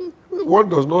mean that one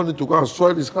does not need to go and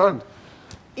soil his hand.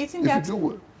 Isn't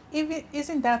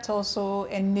that also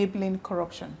enabling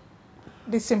corruption?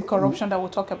 The same corruption that we'll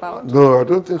talk about? No, I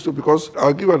don't think so, because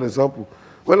I'll give an example.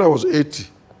 When I was 80,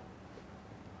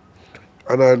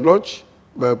 and I launched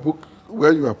my book,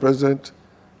 Where You Are Present,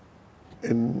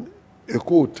 in a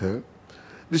hotel,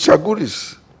 the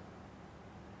Shaguris,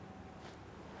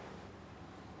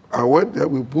 I went there,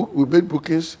 we made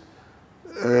bookings,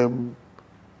 and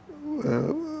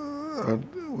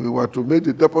we were to make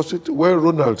the deposit where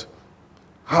Ronald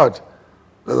had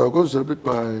that I was going to celebrate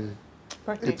my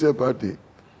 80th birthday,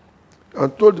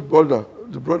 and told the brother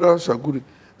Shaguri,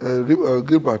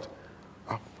 Gilbert,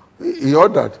 he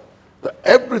ordered that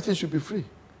everything should be free.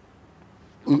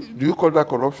 Do you call that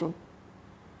corruption?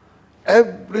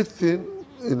 Everything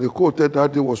in the hotel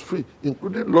that day was free,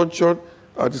 including luncheon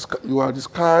at the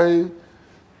Sky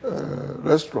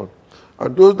restaurant.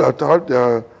 And those that had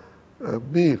their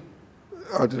meal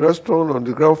at the restaurant on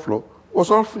the ground floor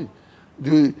was all free.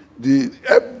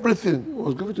 Everything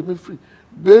was given to me free,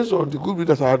 based on the goodwill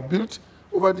that I had built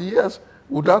over the years.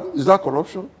 Is that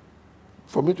corruption?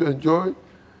 For me to enjoy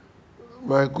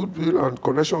my goodwill and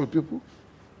connection with people?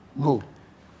 No.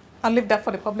 I'll leave that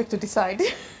for the public to decide.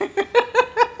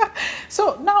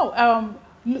 So now,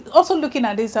 also looking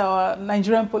at this, our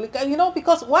Nigerian politics,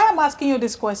 because why I'm asking you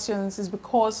these questions is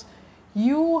because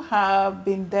you have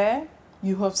been there,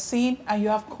 you have seen, and you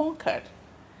have conquered.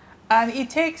 And it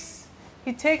takes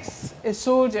a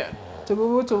soldier to be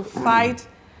able to fight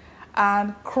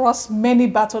and crossed many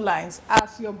battle lines,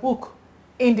 as your book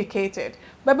indicated.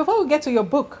 But before we get to your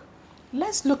book,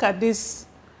 let's look at this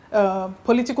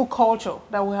political culture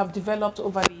that we have developed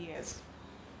over the years.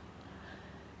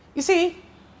 You see,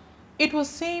 it would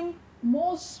seem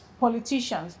most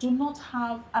politicians do not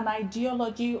have an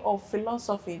ideology or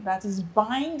philosophy that is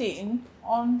binding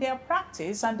on their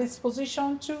practice and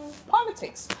disposition to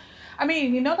politics. I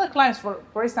mean, in other climes,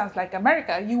 for instance, like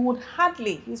America, you would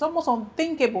hardly, it's almost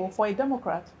unthinkable for a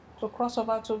Democrat to cross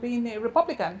over to being a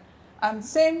Republican, and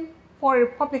same for a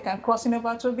Republican crossing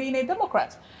over to being a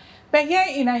Democrat. But here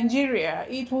in Nigeria,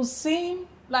 it will seem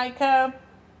like a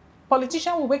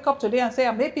politician will wake up today and say,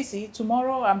 I'm APC,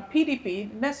 tomorrow I'm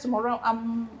PDP, next tomorrow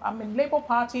I'm in Labour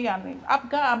Party, I'm in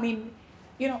ABGA. I mean,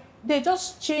 you know, they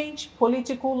just change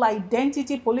political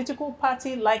identity, political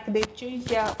party, like they change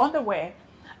their underwear.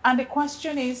 And the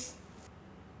question is,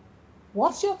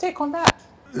 what's your take on that?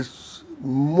 It's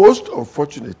most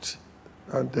unfortunate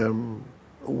and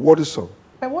worrisome.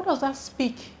 But what does that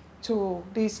speak to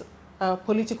this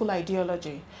political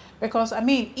ideology? Because, I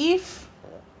mean, if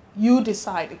you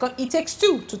decide, because it takes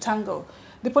two to tango,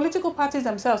 the political parties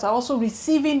themselves are also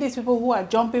receiving these people who are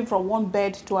jumping from one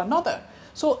bed to another.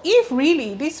 So if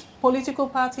really these political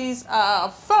parties are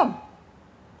firm,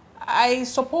 I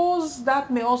suppose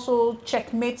that may also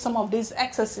checkmate some of these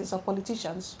excesses of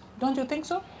politicians. Don't you think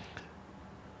so?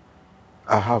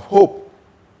 I have hope.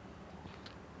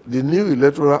 The new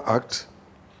Electoral Act,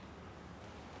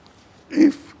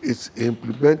 if it's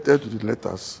implemented to the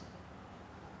letters,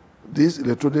 this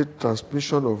electronic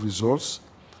transmission of results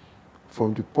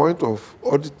from the point of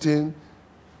auditing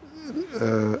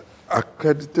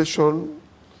accreditation,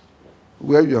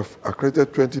 where you have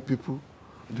accredited 20 people,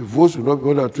 the votes will not be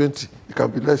more than 20, it can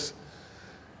be less.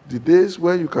 The days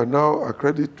where you can now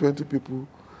accredit 20 people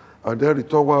and then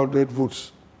return 100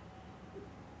 votes,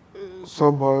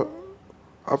 somehow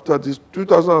after this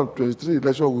 2023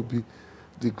 election will be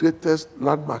the greatest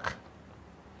landmark.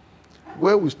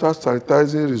 When we start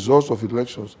sanitizing results of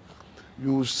elections,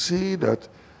 you will see that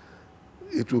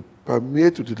it will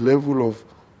permeate to the level of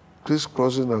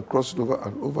crisscrossing and crossing over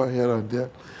and over here and there,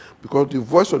 because the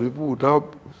voice of the people will now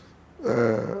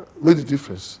make the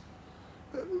difference.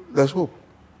 There's hope.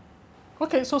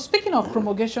 Okay, so speaking of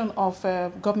promulgation of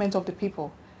government of the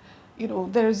people, you know,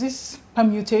 there is this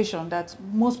permutation that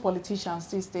most politicians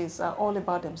these days are all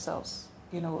about themselves.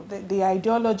 You know, the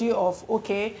ideology of,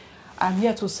 okay, I'm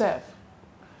here to serve,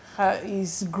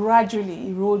 is gradually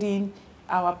eroding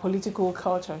our political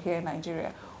culture here in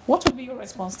Nigeria. What would be your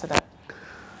response to that?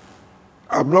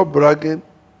 I'm not bragging.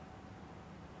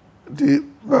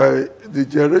 The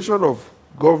generation of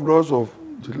governors of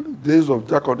the days of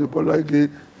Jack Odebola,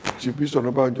 Chiefs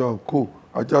Onabanjo and Co.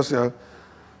 Ajasian,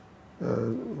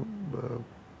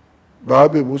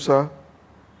 Bahabe Musa,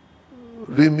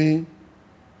 Rimi,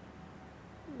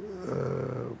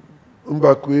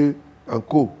 Mbakwe and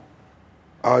Co.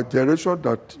 Our generation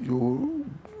that you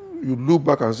look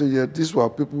back and say, yeah, these were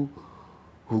people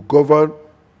who governed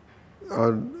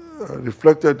and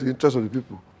reflected the interests of the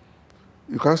people.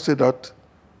 You can't say that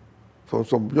from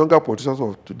some younger politicians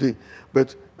of today.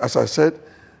 But as I said,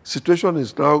 situation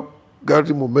is now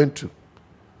gathering momentum.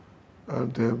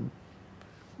 And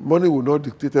money will not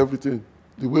dictate everything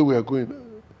the way we are going.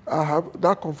 I have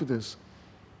that confidence.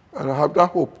 And I have that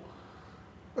hope.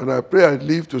 And I pray I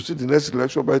live to see the next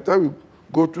election. By the time we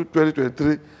go to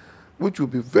 2023, which will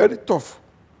be very tough.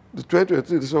 The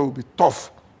 2023 election will be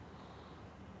tough.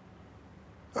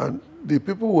 And the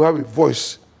people will have a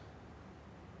voice.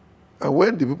 And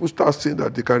when the people start seeing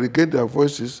that they can regain their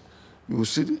voices, you will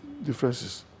see the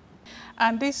differences.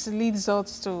 And this leads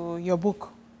us to your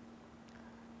book,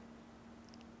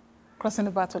 Crossing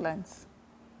the Battle Lines.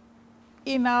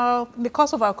 In the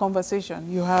course of our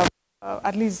conversation, you have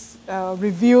at least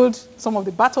revealed some of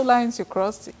the battle lines you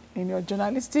crossed in your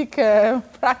journalistic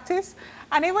practice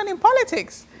and even in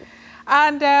politics.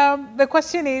 And the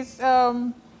question is,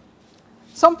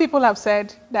 some people have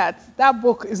said that that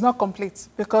book is not complete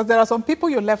because there are some people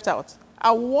you left out.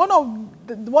 And one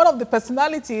of the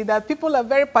personality that people are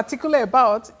very particular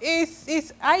about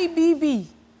is IBB.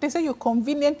 They say you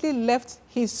conveniently left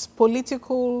his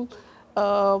political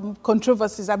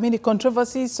controversies. I mean, the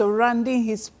controversies surrounding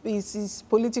his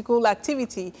political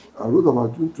activity. I wrote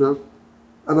about June 12,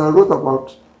 and I wrote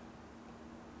about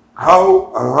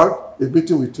how I had a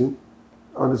meeting with him,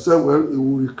 and he said, well, he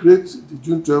will recreate the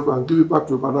June 12 and give it back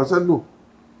to him. And I said, no.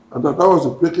 And that was a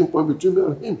breaking point between me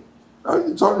and him.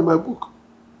 And it's all in my book.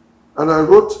 And I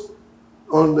wrote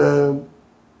on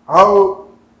how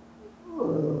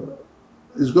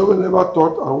his government never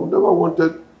thought and never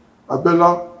wanted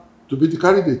Abiola to be the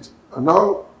candidate. And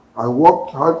now I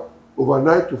worked hard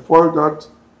overnight to foil that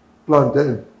plan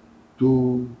then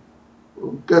to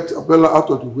get Abiola out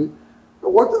of the way.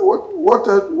 What do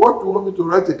you want me to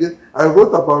write again? I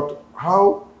wrote about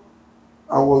how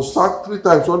I was sacked 3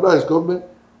 times under his government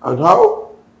and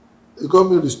how he got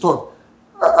me restored.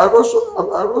 I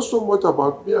wrote so much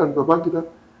about me and Babangida.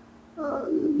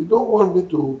 You don't want me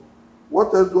to,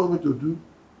 what else do you want me to do?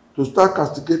 To start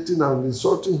castigating and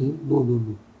insulting him?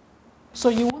 No. So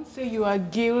you won't say you are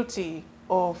guilty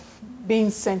of being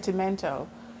sentimental,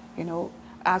 you know,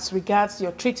 as regards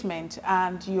your treatment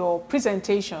and your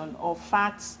presentation of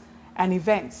facts and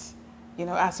events, you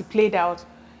know, as it played out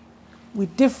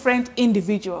with different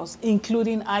individuals,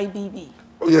 including IBB.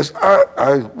 Oh, yes,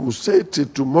 I will say till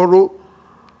tomorrow,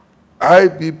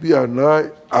 IBB and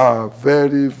I are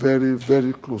very, very,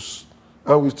 very close.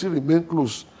 And we still remain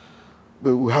close.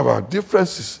 But we have our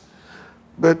differences.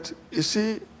 But you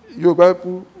see, your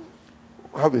Bible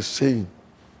have a saying.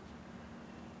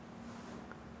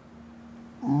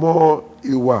 More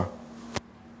iwa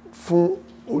fun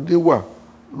odewa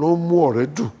no more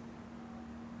redu.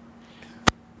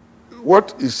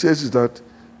 What it says is that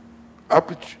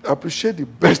appreciate the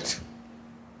best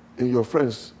in your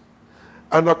friends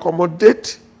and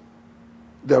accommodate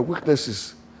their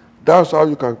weaknesses. That's how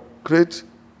you can create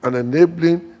an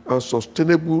enabling and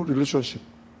sustainable relationship.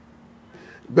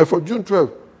 But for June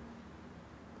 12,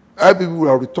 IBB will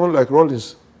have returned like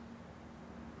Rawlings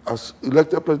as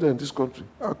elected president in this country.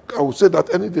 I would say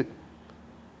that any day.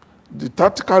 The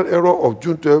tactical error of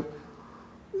June 12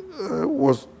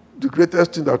 was the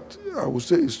greatest thing that I would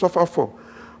say is suffered from.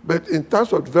 But in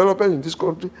terms of development in this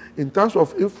country, in terms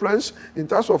of influence, in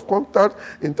terms of contact,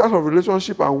 in terms of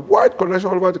relationship and wide connection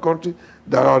all over the country,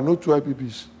 there are no 2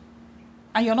 IBBs.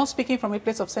 And you're not speaking from a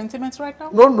place of sentiments right now?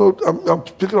 No, I'm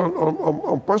speaking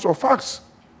on points of facts.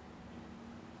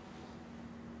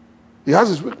 He has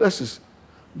his weaknesses.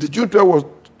 The June 12 was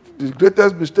the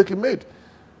greatest mistake he made.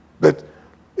 But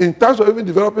in terms of even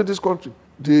developing this country,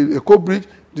 the Eco Bridge,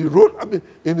 the road, I mean,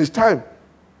 in his time,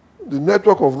 the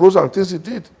network of roads and things he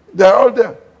did, they are all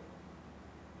there.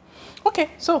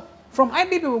 Okay, so from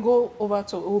IBB we'll go over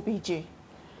to OBJ.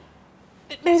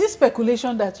 There is this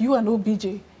speculation that you and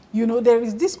OBJ, you know, there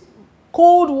is this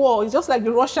Cold War. It's just like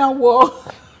the Russian war.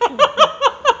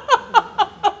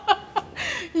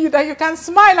 That you can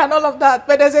smile and all of that,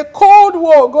 but there's a Cold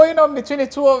War going on between the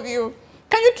 2 of you.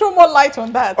 Can you throw more light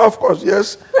on that? Of course,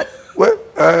 yes. Well,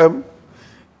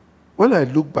 when I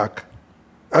look back,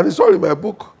 and it's all in my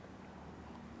book,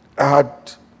 I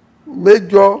had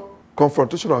major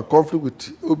confrontation and conflict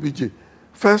with OBJ.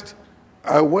 First,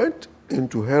 I went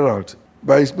into Herald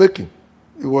by his making.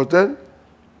 He was then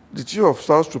the chief of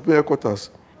South Supreme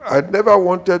Headquarters. I never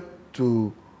wanted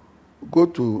to go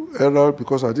to Herald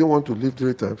because I didn't want to leave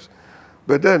 3 times.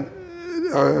 But then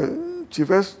Chief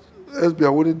SB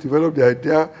Awoni developed the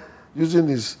idea using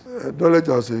his knowledge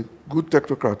as a good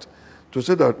technocrat to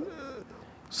say that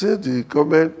since the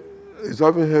government is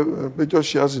having major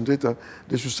shares in data,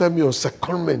 they should send me on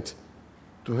secondment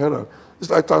to Herald. It's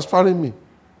like transferring me.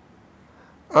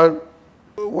 And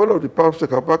one of the Palm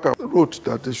Sekabaka wrote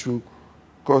that they should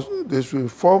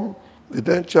inform the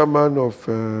then chairman of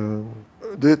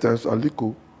Daytimes,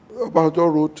 Aliko.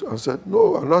 Obasanjo wrote and said,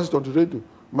 no, announce it on the radio.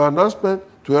 My announcement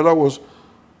to Herald was,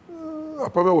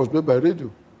 appointment was made by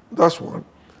radio. That's one.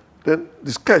 Then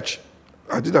the sketch.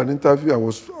 I did an interview. I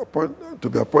was to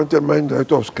be appointed managing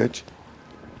director of sketch.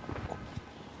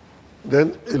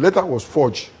 Then a letter was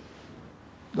forged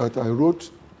that I wrote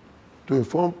to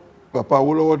inform Papa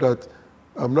Awolowo that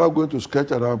I'm now going to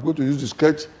sketch and I'm going to use the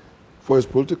sketch for his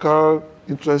political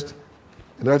interest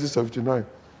in 1979.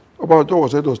 Obasanjo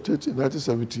was head of state in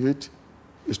 1978.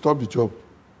 He stopped the job.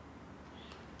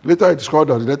 Later I discovered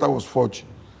that the letter was forged.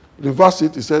 Reversed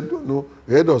it. He said, no,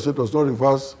 the head of state does not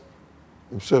reverse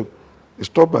himself. He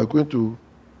stopped by going to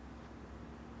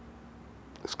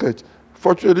sketch.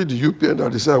 Fortunately, the UPN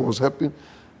that they said I was helping,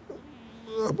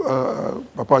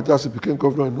 Papa Jasi became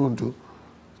governor in Ondo.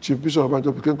 Chief Bishop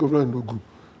Obasanjo became governor in Ogun.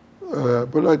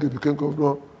 Bolagi became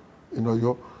governor in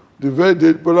Oyo. The very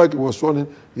day Bolagi was sworn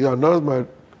in, he announced my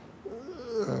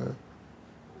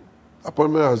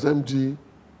appointment as MD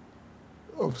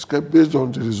of sketch based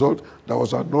on the result that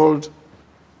was annulled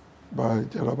by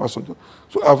General Obasanjo.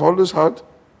 So I've always had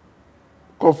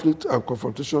conflict and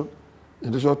confrontation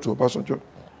in relation to Obasanjo.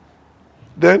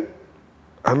 Then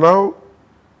I now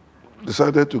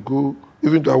decided to go,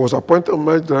 even though I was appointed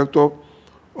managing director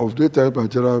of Daytime by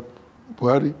General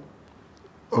Buhari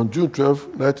on June 12,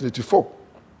 1984.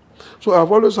 So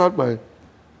I've always had my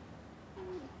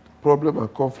problem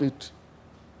and conflict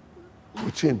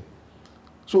with him.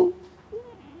 So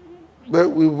But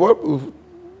we've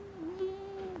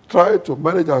tried to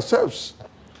manage ourselves.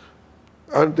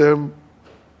 And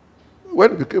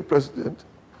when he became president,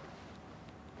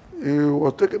 he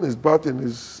was taking his bath in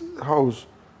his house,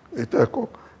 in Teko,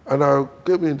 and I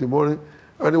came in the morning,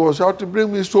 and he was shouting,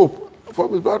 "Bring me soap."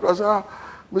 From his bath, I said,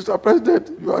 "Mr.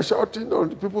 President, you are shouting on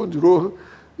the people in the road.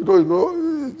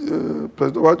 President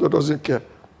Obasanjo doesn't care."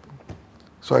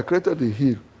 So I created a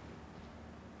hill.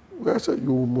 Where I said,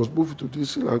 "You must move to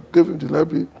this hill." I gave him the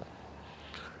library.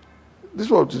 This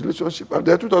was the relationship. And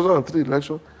the 2003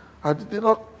 election, I did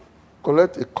not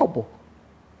collect a kobo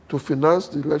to finance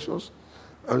the elections,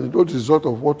 and you know the result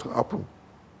of what happened.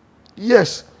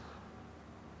 Yes,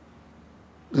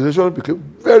 the election became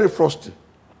very frosty.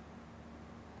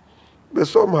 But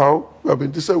somehow, we have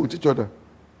been distant with each other.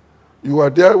 You were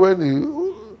there when he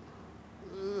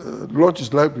launched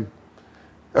his library,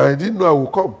 and he didn't know I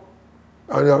would come.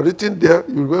 And I had written there,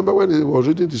 you remember when he was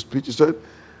reading the speech, he said,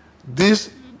 "This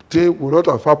thing would not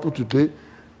have happened today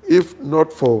if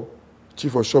not for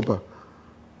Chief Osoba,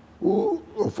 who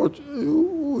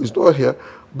is not here."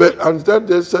 And then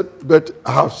they said, "But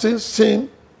I have since seen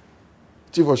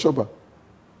Chief Osoba."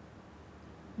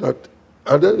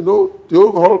 And then, the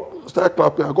whole hall started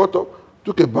clapping. I got up,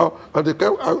 took a bow, and they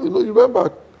came. You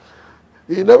remember,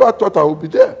 he never thought I would be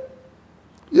there.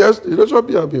 Yes, the relationship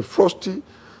has been frosty.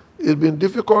 It's been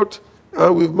difficult,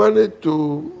 and we've managed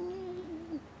to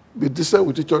be decent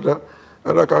with each other.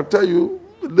 And I can tell you,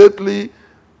 lately,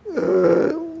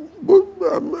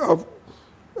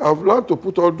 I've learned to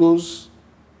put all those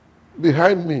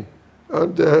behind me,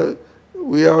 and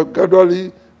we are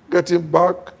gradually getting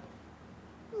back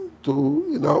to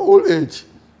in our old age.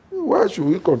 Why should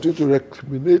we continue to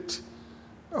recriminate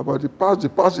about the past? The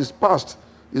past is past.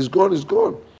 It's gone, it's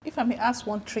gone. If I may ask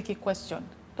one tricky question,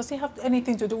 does it have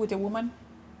anything to do with a woman?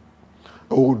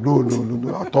 Oh,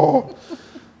 no, at all.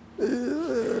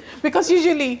 Because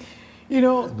usually,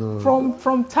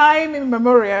 from time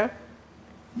immemorial,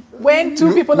 when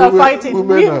two people are fighting,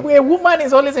 a woman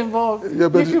is always involved. Yeah,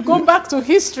 if you go back to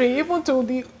history, even to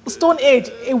the Stone Age,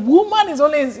 a woman is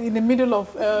always in the middle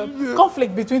of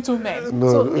conflict between two men. No,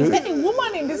 so is there a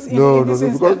woman in this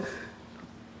instance?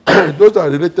 Because those are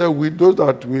related with those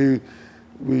that we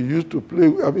used to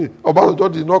play. I mean,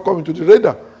 Obasanjo did not come into the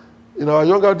radar. In our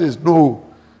younger days, no.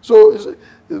 So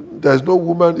there's no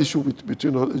woman issue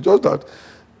between us. It's just that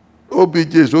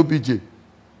OBJ is OBJ.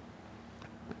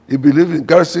 He believes in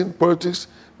garrison politics,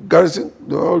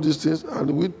 all these things,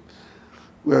 and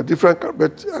we are different.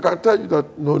 But I can tell you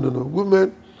that no,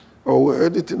 women or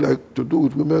anything like to do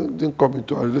with women didn't come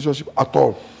into our relationship at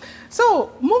all.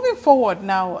 So moving forward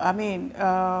now, I mean,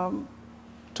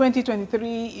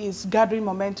 2023 is gathering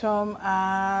momentum,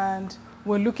 and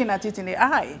we're looking at it in the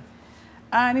eye.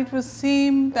 And it will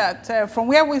seem that from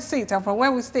where we sit and from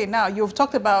where we stay now, you've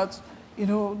talked about,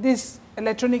 this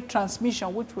electronic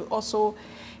transmission, which will also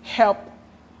help,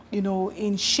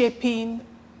 in shaping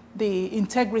the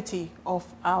integrity of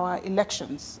our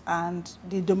elections and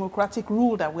the democratic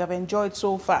rule that we have enjoyed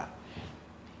so far.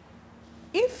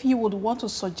 If you would want to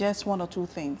suggest one or two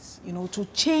things, to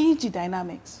change the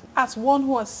dynamics, as one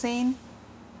who has seen,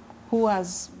 who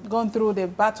has gone through the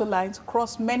battle lines,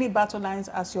 crossed many battle lines,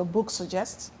 as your book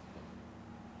suggests,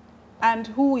 and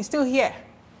who is still here,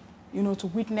 to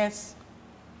witness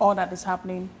all that is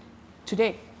happening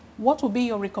today. What would be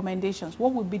your recommendations?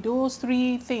 What would be those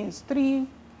three things, three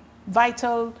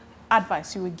vital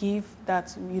advice you would give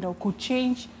that, could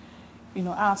change,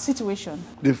 our situation?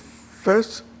 The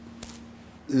first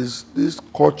is this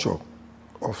culture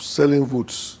of selling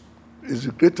votes is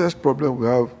the greatest problem we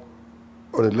have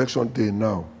on election day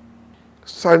now.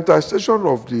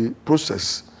 Sanitization of the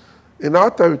process. In our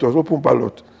time, it was open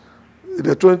ballot.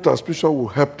 Electronic transmission will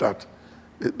help that.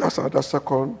 That's another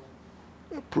second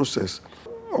process.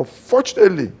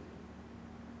 Unfortunately,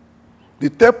 the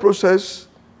third process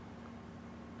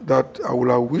that I would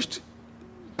have wished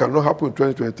cannot happen in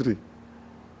 2023,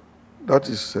 that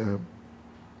is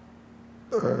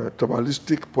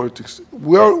tribalistic politics.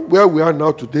 Where we are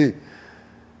now today,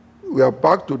 we are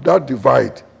back to that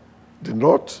divide, the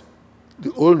North,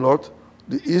 the Old North,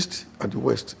 the East, and the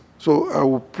West. So I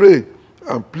will pray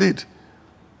and plead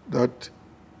that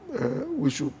we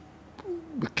should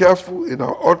be careful in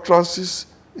our utterances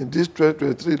in this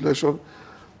 2023 election,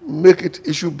 make it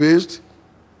issue-based,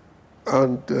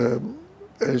 and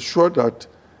ensure that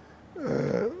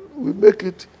we make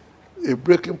it a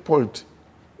breaking point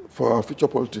for our future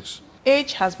politics.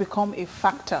 Age has become a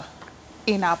factor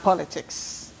in our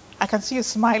politics. I can see you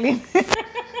smiling. I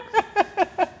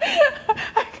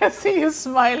can see you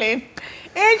smiling.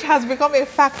 Age has become a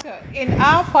factor in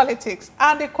our politics,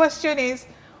 and the question is,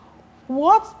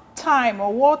 what time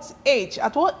or what age,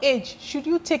 at what age should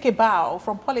you take a bow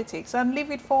from politics and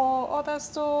leave it for others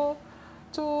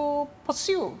to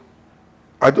pursue?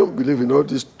 I don't believe in all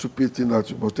this stupid thing that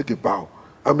you must take a bow.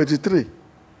 I'm 83.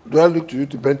 Do I look to you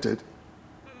demented?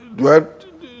 Do I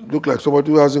look like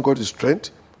somebody who hasn't got the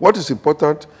strength? What is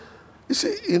important, you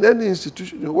see, in any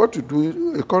institution, what to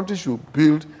do, a country should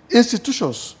build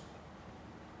institutions.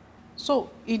 So,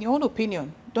 in your own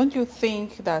opinion, don't you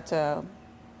think that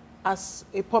as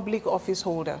a public office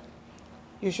holder,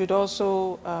 you should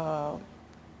also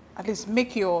at least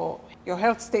make your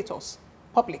health status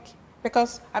public?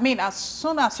 Because, I mean, as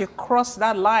soon as you cross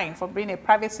that line from being a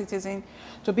private citizen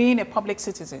to being a public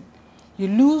citizen, you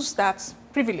lose that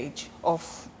privilege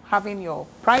of having your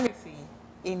privacy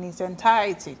in its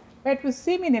entirety. But we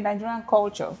see in the Nigerian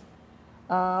culture,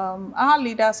 our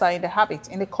leaders are in the habit,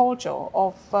 in the culture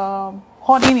of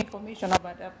hoarding information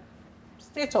about the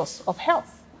status of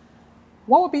health.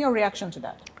 What would be your reaction to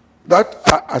that? That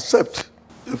I accept.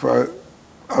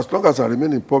 As long as I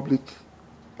remain in public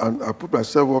and I put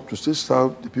myself up to still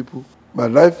serve the people, my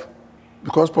life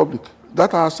becomes public.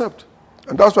 That I accept.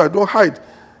 And that's why I don't hide.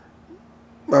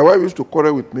 My wife used to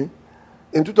quarrel with me.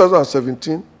 In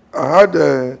 2017, I had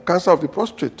cancer of the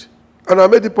prostate. And I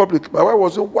made it public. My wife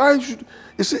was saying, why should...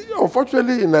 You see,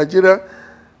 unfortunately in Nigeria,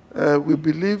 we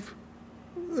believe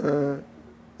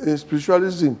in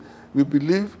spiritualism. We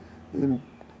believe in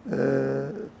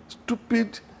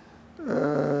stupid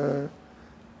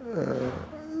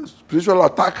spiritual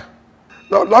attack.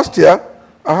 Now, last year,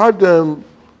 I had a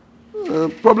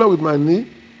problem with my knee,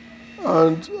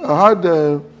 and I had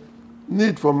a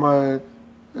need for my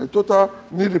total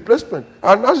knee replacement.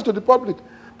 I announced it to the public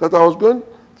that I was going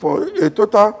for a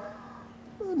total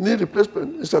knee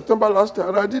replacement in September last year,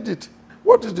 and I did it.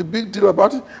 What is the big deal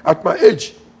about it? At my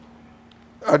age,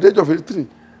 at the age of 83,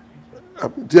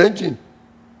 the engine,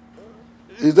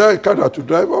 is there a car that you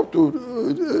drive up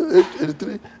to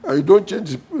 83 and you don't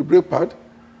change the brake pad?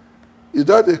 Is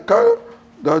that a car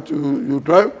that you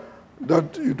drive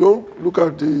that you don't look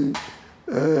at the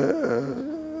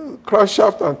crank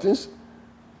shaft and things?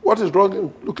 What is wrong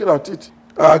in looking at it?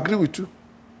 I agree with you.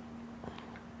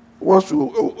 Once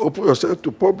you open yourself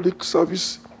to public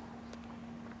service,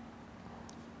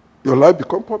 your life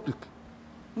becomes public.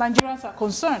 Nigerians are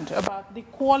concerned about the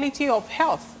quality of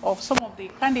health of some of the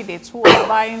candidates who are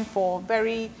vying for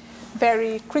very,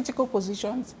 very critical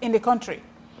positions in the country.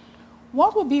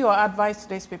 What would be your advice to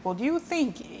these people? Do you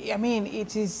think, I mean,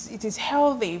 it is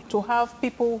healthy to have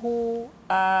people who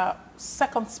are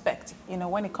circumspect, you know,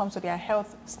 when it comes to their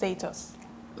health status?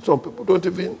 Some people don't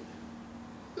even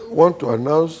want to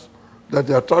announce that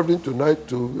they are traveling tonight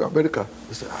to America.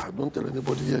 They say, don't tell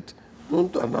anybody yet.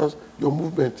 Don't announce your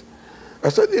movement. I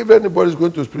said, if anybody is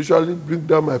going to spiritually bring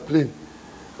down my plane,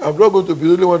 I'm not going to be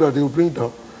the only one that they will bring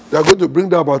down. They are going to bring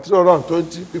down about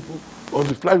 320 people on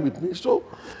the flight with me. So,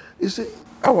 you see,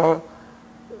 our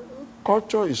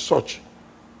culture is such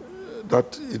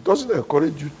that it doesn't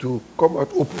encourage you to come out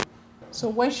open. So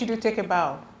when should you take a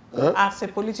bow? As a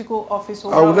political officer?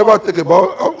 I will never take a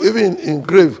bow. Even in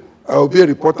grave, I will be a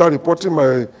reporter reporting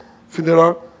my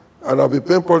funeral, and I'll be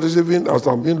paying politics even as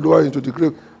I'm being lowered into the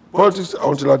grave. Politics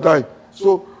until I die.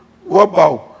 So, what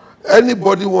bow?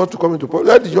 Anybody wants to come into politics,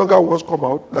 let the younger ones come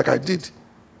out, like I did.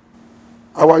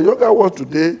 Our younger ones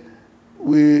today,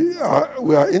 we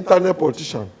are internet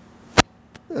politicians,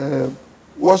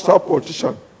 WhatsApp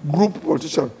politicians, group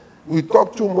politicians. We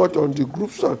talk too much on the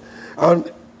group side,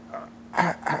 and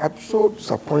I'm so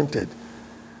disappointed.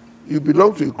 You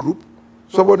belong to a group,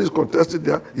 somebody is contested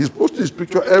there, he's posting his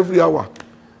picture every hour,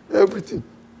 everything,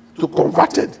 to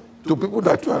convert it to people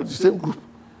that are in the same group.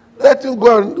 Let him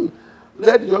go and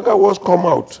let the younger ones come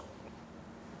out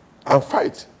and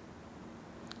fight.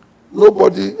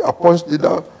 Nobody appoints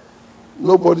leader,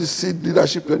 nobody sees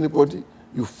leadership to anybody.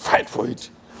 You fight for it.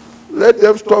 Let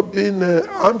them stop being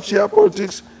armchair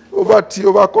politics, over tea,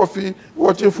 over coffee,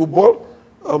 watching football,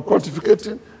 and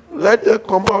pontificating. Let them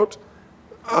come out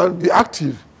and be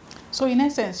active. So in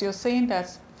essence, you're saying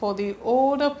that for the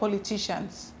older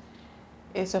politicians,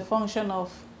 it's a function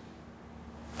of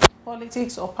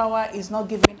politics or power is not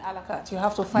given a la carte. You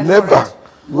have to fight for it. Never.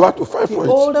 You have to fight for it.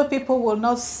 The older people will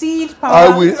not cede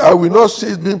power. I will not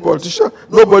cease being politician.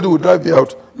 Nobody will drive me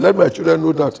out. Let my children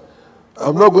know that.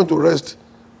 I'm not going to rest.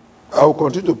 I will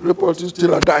continue to play politics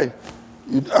till I die.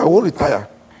 I won't retire.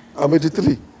 I'm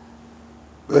 83.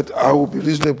 But I will be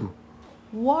reasonable.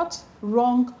 What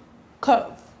wrong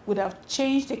curve would have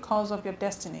changed the course of your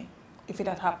destiny if it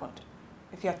had happened,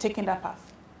 if you had taken that path?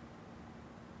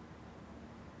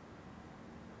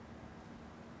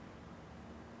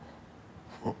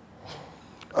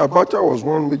 Abacha was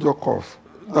one major cause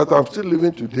that I'm still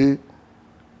living today.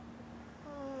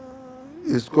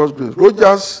 Is God's grace.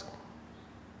 Rogers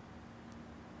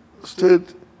stayed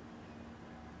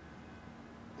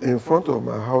in front of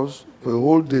my house for a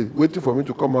whole day, waiting for me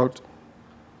to come out.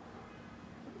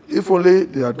 If only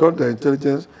they had done their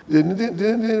intelligence, they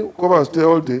didn't come and stay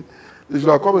all day. They should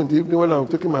have come in the evening when I'm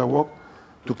taking my walk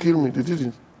to kill me. They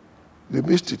didn't. They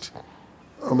missed it.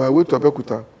 On my way to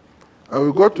Abeokuta, and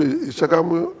we got to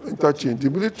Shagamu interchange.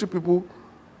 The military people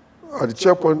at the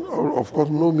checkpoint, of course,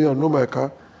 know me and know my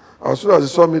car. As soon as they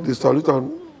saw me, they saluted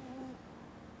and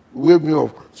waved me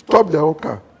off. Stopped their own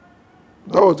car.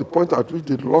 That was the point at which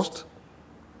they lost.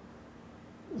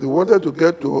 They wanted to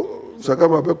get to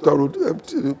Shagamu Abeokuta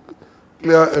road,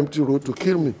 clear empty road, to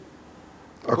kill me.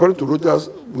 According to Rogers,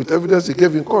 with evidence he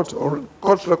gave in court, on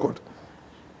court record.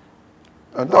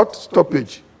 And that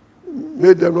stoppage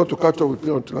made them not to catch up with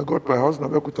me until I got my house in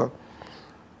Abeokuta.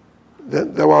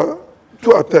 Then there were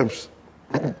 2 attempts.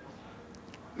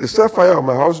 They set fire on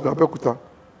my house in Abeokuta.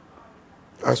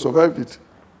 I survived it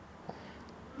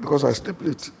because I slept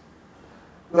late.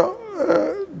 Now,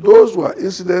 those were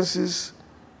incidences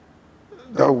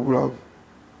that would have,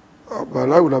 my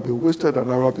life would have been wasted and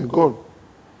I would have been gone.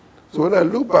 So when I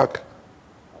look back,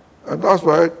 and that's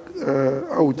why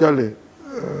Awujale,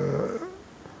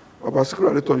 our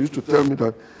secret editor, used to tell me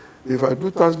that if I do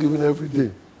Thanksgiving every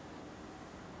day,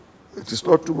 it is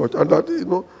not too much. And that, you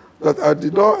know, that I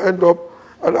did not end up,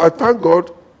 and I thank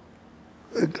God,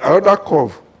 another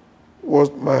curve was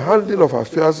my handling of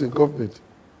affairs in government.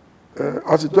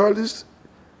 As a journalist,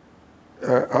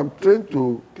 I'm trained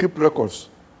to keep records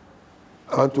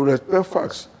and to respect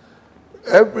facts.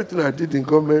 Everything I did in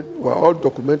government were all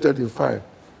documented in file.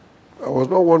 I was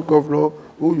not one governor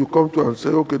who you come to and say,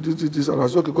 okay, this, and I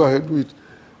say, okay, go ahead, do it.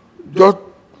 Just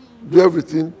do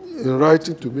everything in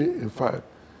writing to me in file.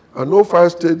 And no file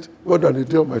stayed more than a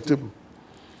day on my table.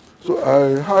 So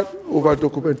I had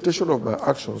over-documentation of my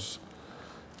actions.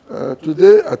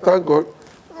 Today, I thank God,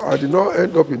 I did not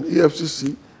end up in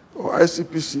EFCC or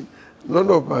ICPC.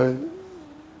 None of my...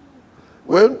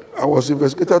 When I was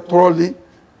investigated thoroughly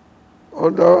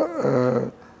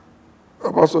under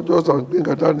Obasanjo's and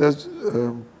Bengadane's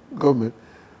government,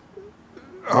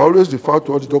 I always refer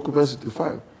to all the documents in the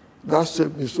file. That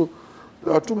saved me. So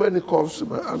there are too many curves,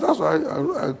 and that's why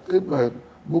I gave my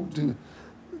book the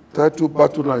title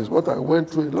Battle Lines, what I went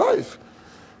through in life.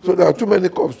 So there are too many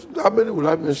curves. How many will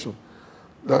I mention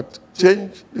that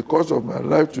changed the course of my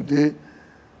life today?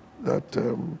 That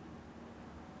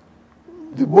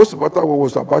the most important one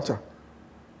was Abacha,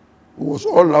 who was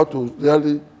all out to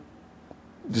really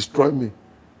destroy me.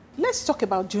 Let's talk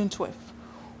about June 12th.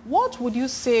 What would you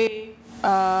say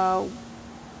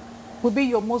would be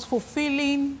your most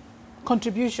fulfilling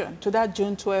contribution to that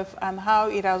June 12th and how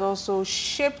it has also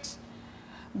shaped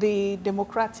the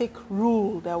democratic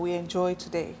rule that we enjoy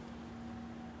today?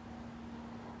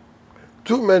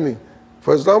 Too many.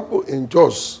 For example, in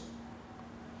Jos,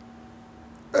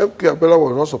 Mko Abiola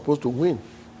was not supposed to win.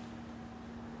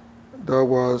 There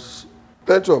was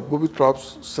plenty of booby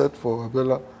traps set for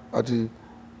Abiola at the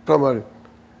primary.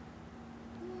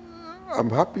 I'm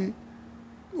happy.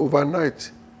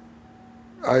 Overnight,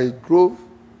 I drove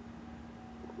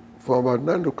from about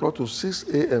 9 o'clock to 6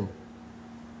 a.m.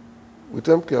 with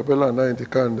Mko Abiola and I in the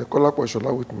car, and Kolapo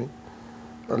Shola with me,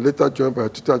 and later joined by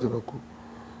Tita Janoku,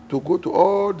 to go to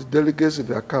all the delegates in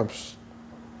their camps.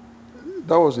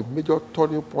 That was a major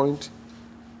turning point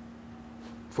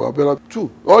for Abiola. Two,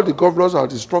 all the governors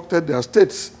had instructed their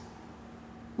states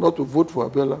not to vote for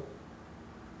Abiola.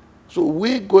 So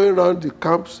we going around the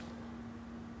camps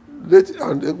late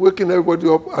and waking everybody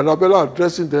up, and Abiola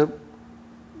addressing them,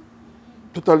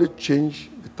 totally changed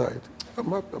the tide.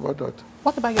 I'm happy about that.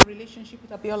 What about your relationship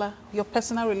with Abiola, your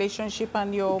personal relationship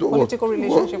and your political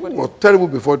relationship with him? It was terrible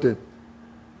before then.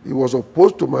 He was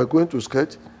opposed to my going to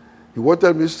sketch. He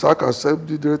wanted me sacked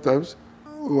assembly 3 times.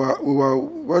 We were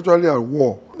virtually at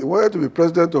war. He wanted to be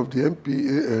president of the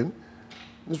NPAN,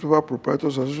 Newspaper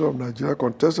Proprietors Association of Nigeria,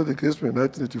 contested against me in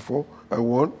 1984. I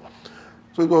won.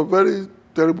 So it was very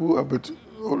terrible, but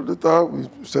later we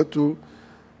settled.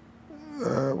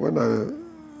 When I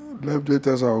left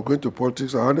later, I was going to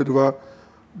politics. I handed over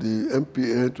the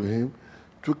NPA to him,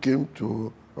 took him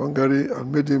to Hungary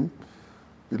and made him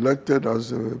elected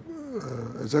as a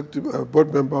executive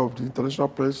board member of the International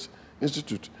Press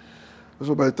Institute.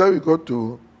 So by the time we got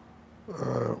to,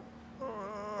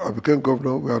 I became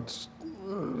governor, we had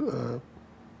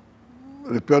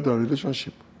repaired our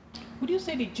relationship. Would you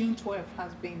say the June 12th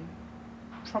has been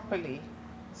properly,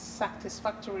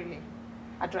 satisfactorily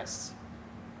addressed,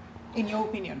 in your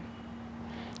opinion?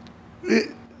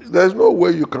 there's no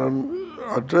way you can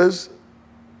address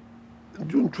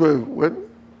June 12 when,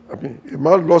 I mean, a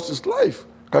man lost his life.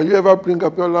 Can you ever bring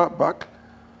Abiola back?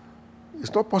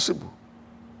 It's not possible.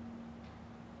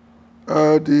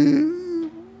 The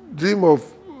dream of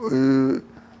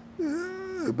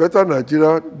a better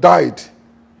Nigeria died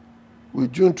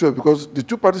with June 12 because the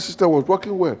two-party system was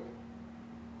working well.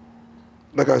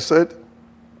 Like I said,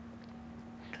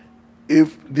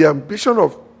 if the ambition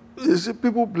of, you see,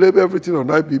 people blame everything on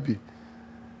IBB.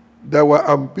 There were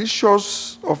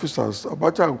ambitious officers,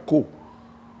 Abacha and Co.,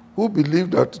 who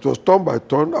believed that it was turn by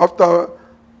turn. After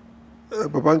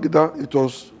Babangida, it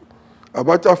was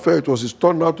Abacha felt it was his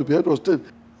turn now to be head of state.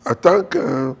 I thank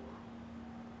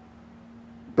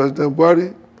President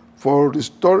Buhari for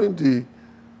restoring the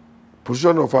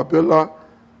position of Abiola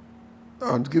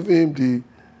and giving him the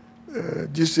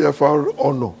GCFR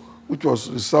honor, which was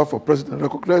reserved for president,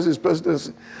 recognizing his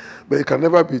presidency. But it can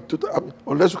never be total,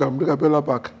 unless you can bring Abiola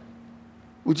back,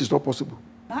 which is not possible.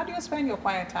 How do you spend your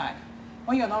quiet time?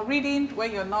 When you're not reading,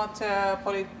 when you're not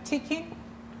politicking,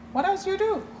 what else do you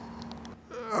do?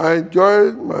 I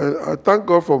enjoy I thank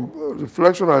God for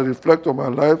reflection. I reflect on my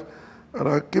life, and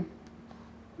I keep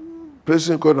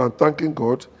praising God and thanking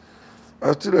God.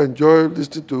 I still enjoy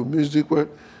listening to music,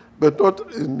 but not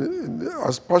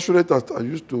as passionate as I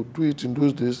used to do it in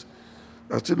those days.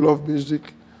 I still love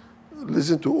music,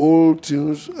 listen to old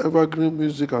tunes, evergreen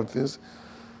music and things.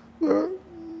 Well,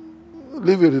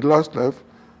 live a relaxed life,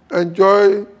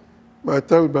 enjoy my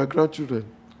time with my grandchildren.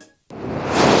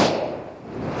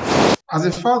 As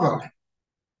a father,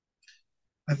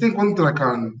 I think one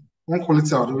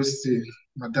quality I would always say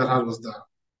my dad had was that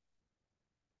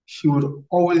he would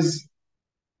always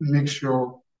make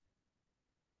sure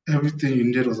everything you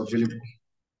needed was available.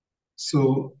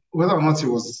 So whether or not he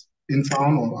was in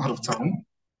town or out of town,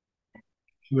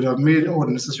 he would have made all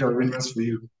the necessary arrangements for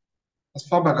you. As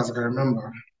far back as I can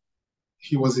remember,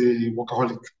 he was a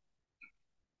workaholic,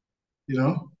 you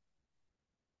know,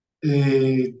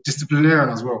 a disciplinarian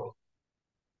as well,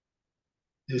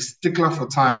 a stickler for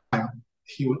time.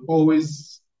 He would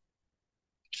always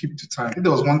keep to time. If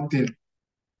there was one thing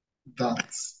that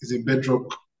is a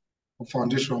bedrock or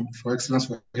foundation for excellence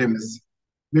for him, is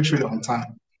make sure you're on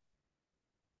time.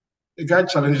 A guy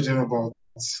challenged him about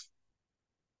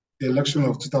the election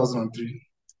of 2003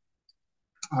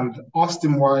 and asked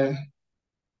him why,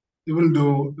 even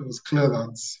though it was clear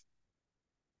that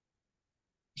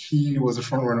he was a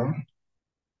front runner,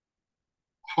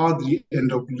 how did he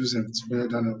end up losing to Benny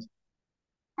Daniels?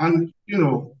 And, you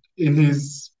know, in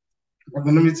his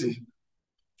magnanimity,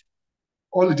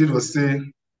 all he did was say,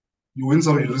 you win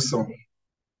some, you lose some.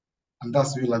 And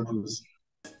that's the way life goes.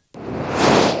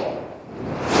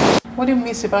 What do you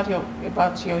miss about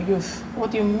your youth?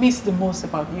 What do you miss the most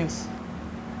about youth?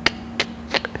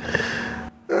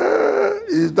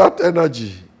 Is that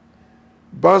energy,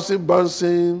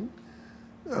 bouncing,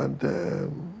 and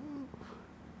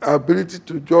ability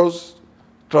to just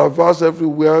traverse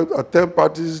everywhere, attend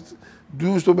parties,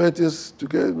 do so many things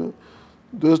together. You know,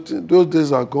 those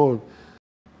days are gone.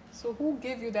 So who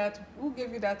gave you that? Who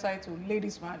gave you that title,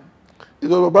 ladies' man? It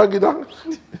was Babangida.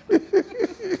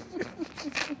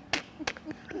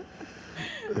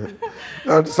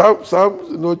 And Sam,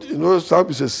 you know, Sam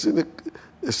is a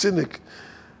cynic.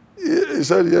 He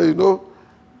said, yeah, you know,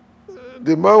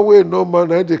 the man wey no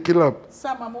man, I they kill him.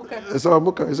 Sam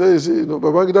Amuka. He said, you see, you know,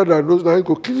 Babangida that knows, now he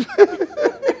go kill.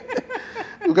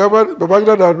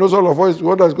 Babangida that knows all of us is the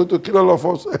one that's going to kill all of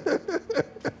us.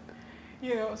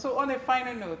 You know, so on a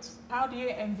final note, how do you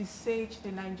envisage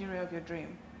the Nigeria of your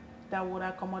dream that would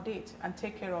accommodate and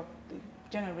take care of the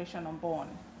generation unborn?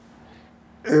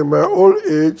 In my old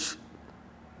age,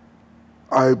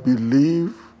 I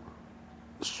believe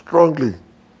strongly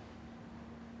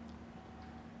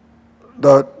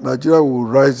that Nigeria will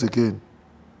rise again.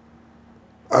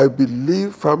 I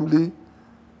believe firmly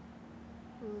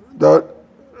that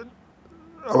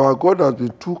our God has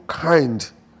been too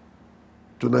kind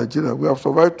to Nigeria. We have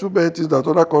survived too many things that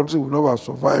other countries would not have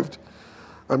survived.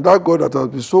 And that God that has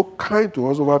been so kind to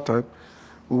us over time,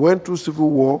 we went through civil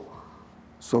war,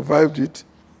 survived it,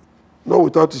 not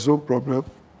without his own problem.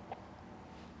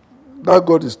 That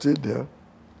God is still there.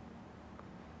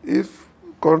 If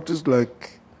countries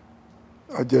like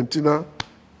Argentina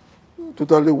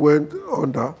totally went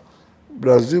under,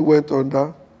 Brazil went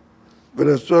under,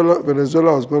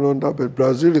 Venezuela has gone under, but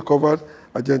Brazil recovered,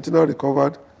 Argentina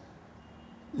recovered,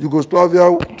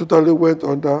 Yugoslavia totally went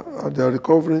under and they are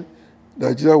recovering,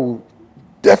 Nigeria will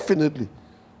definitely,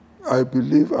 I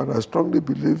believe, and I strongly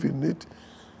believe in it,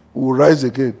 will rise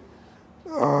again.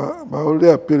 My only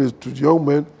appeal is to the young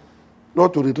men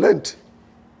not to relent.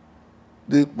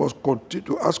 They must continue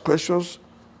to ask questions.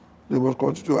 They must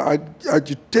continue to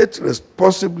agitate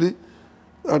responsibly,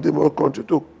 and they must continue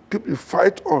to keep the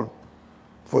fight on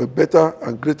for a better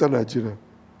and greater Nigeria.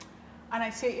 And I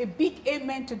say a big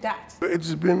amen to that.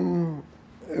 It's been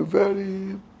a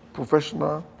very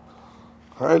professional,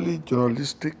 highly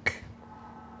journalistic,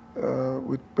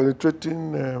 with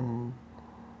penetrating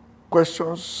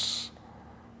questions.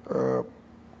 I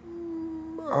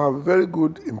have a very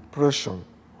good impression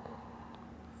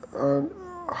and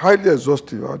highly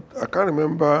exhaustive. I can't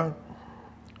remember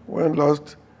when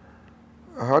last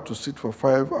I had to sit for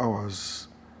 5 hours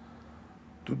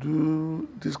to do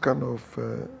this kind of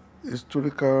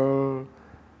historical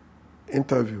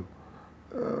interview.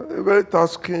 A very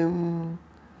tasking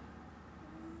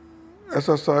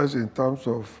exercise in terms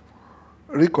of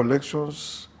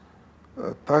recollections,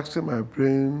 taxing my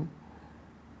brain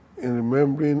in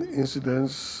remembering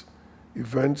incidents,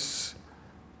 events,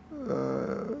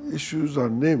 issues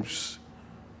and names.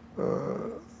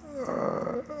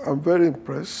 I'm very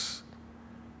impressed,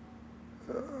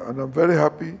 and I'm very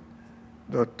happy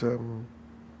that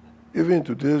even in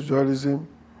today's journalism,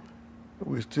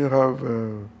 we still have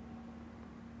a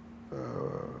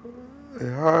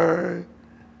high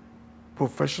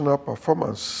professional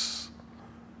performance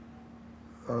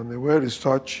and a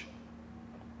well-researched,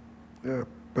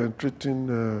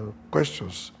 penetrating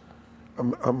questions.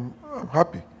 I'm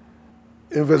happy.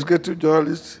 Investigative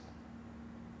journalist,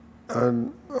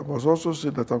 and I must also say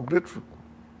that I'm grateful.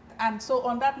 And so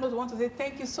on that note, I want to say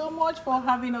thank you so much for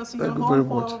having us in your Thank you home,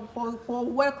 very much. for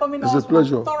welcoming It's us. a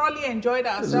pleasure. We thoroughly enjoyed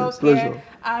ourselves It's a pleasure. here,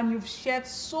 and you've shared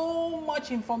so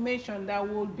much information that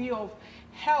will be of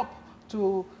help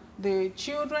to the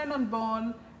children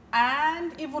unborn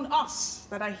and even us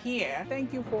that are here.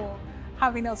 Thank you for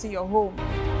having us in your home.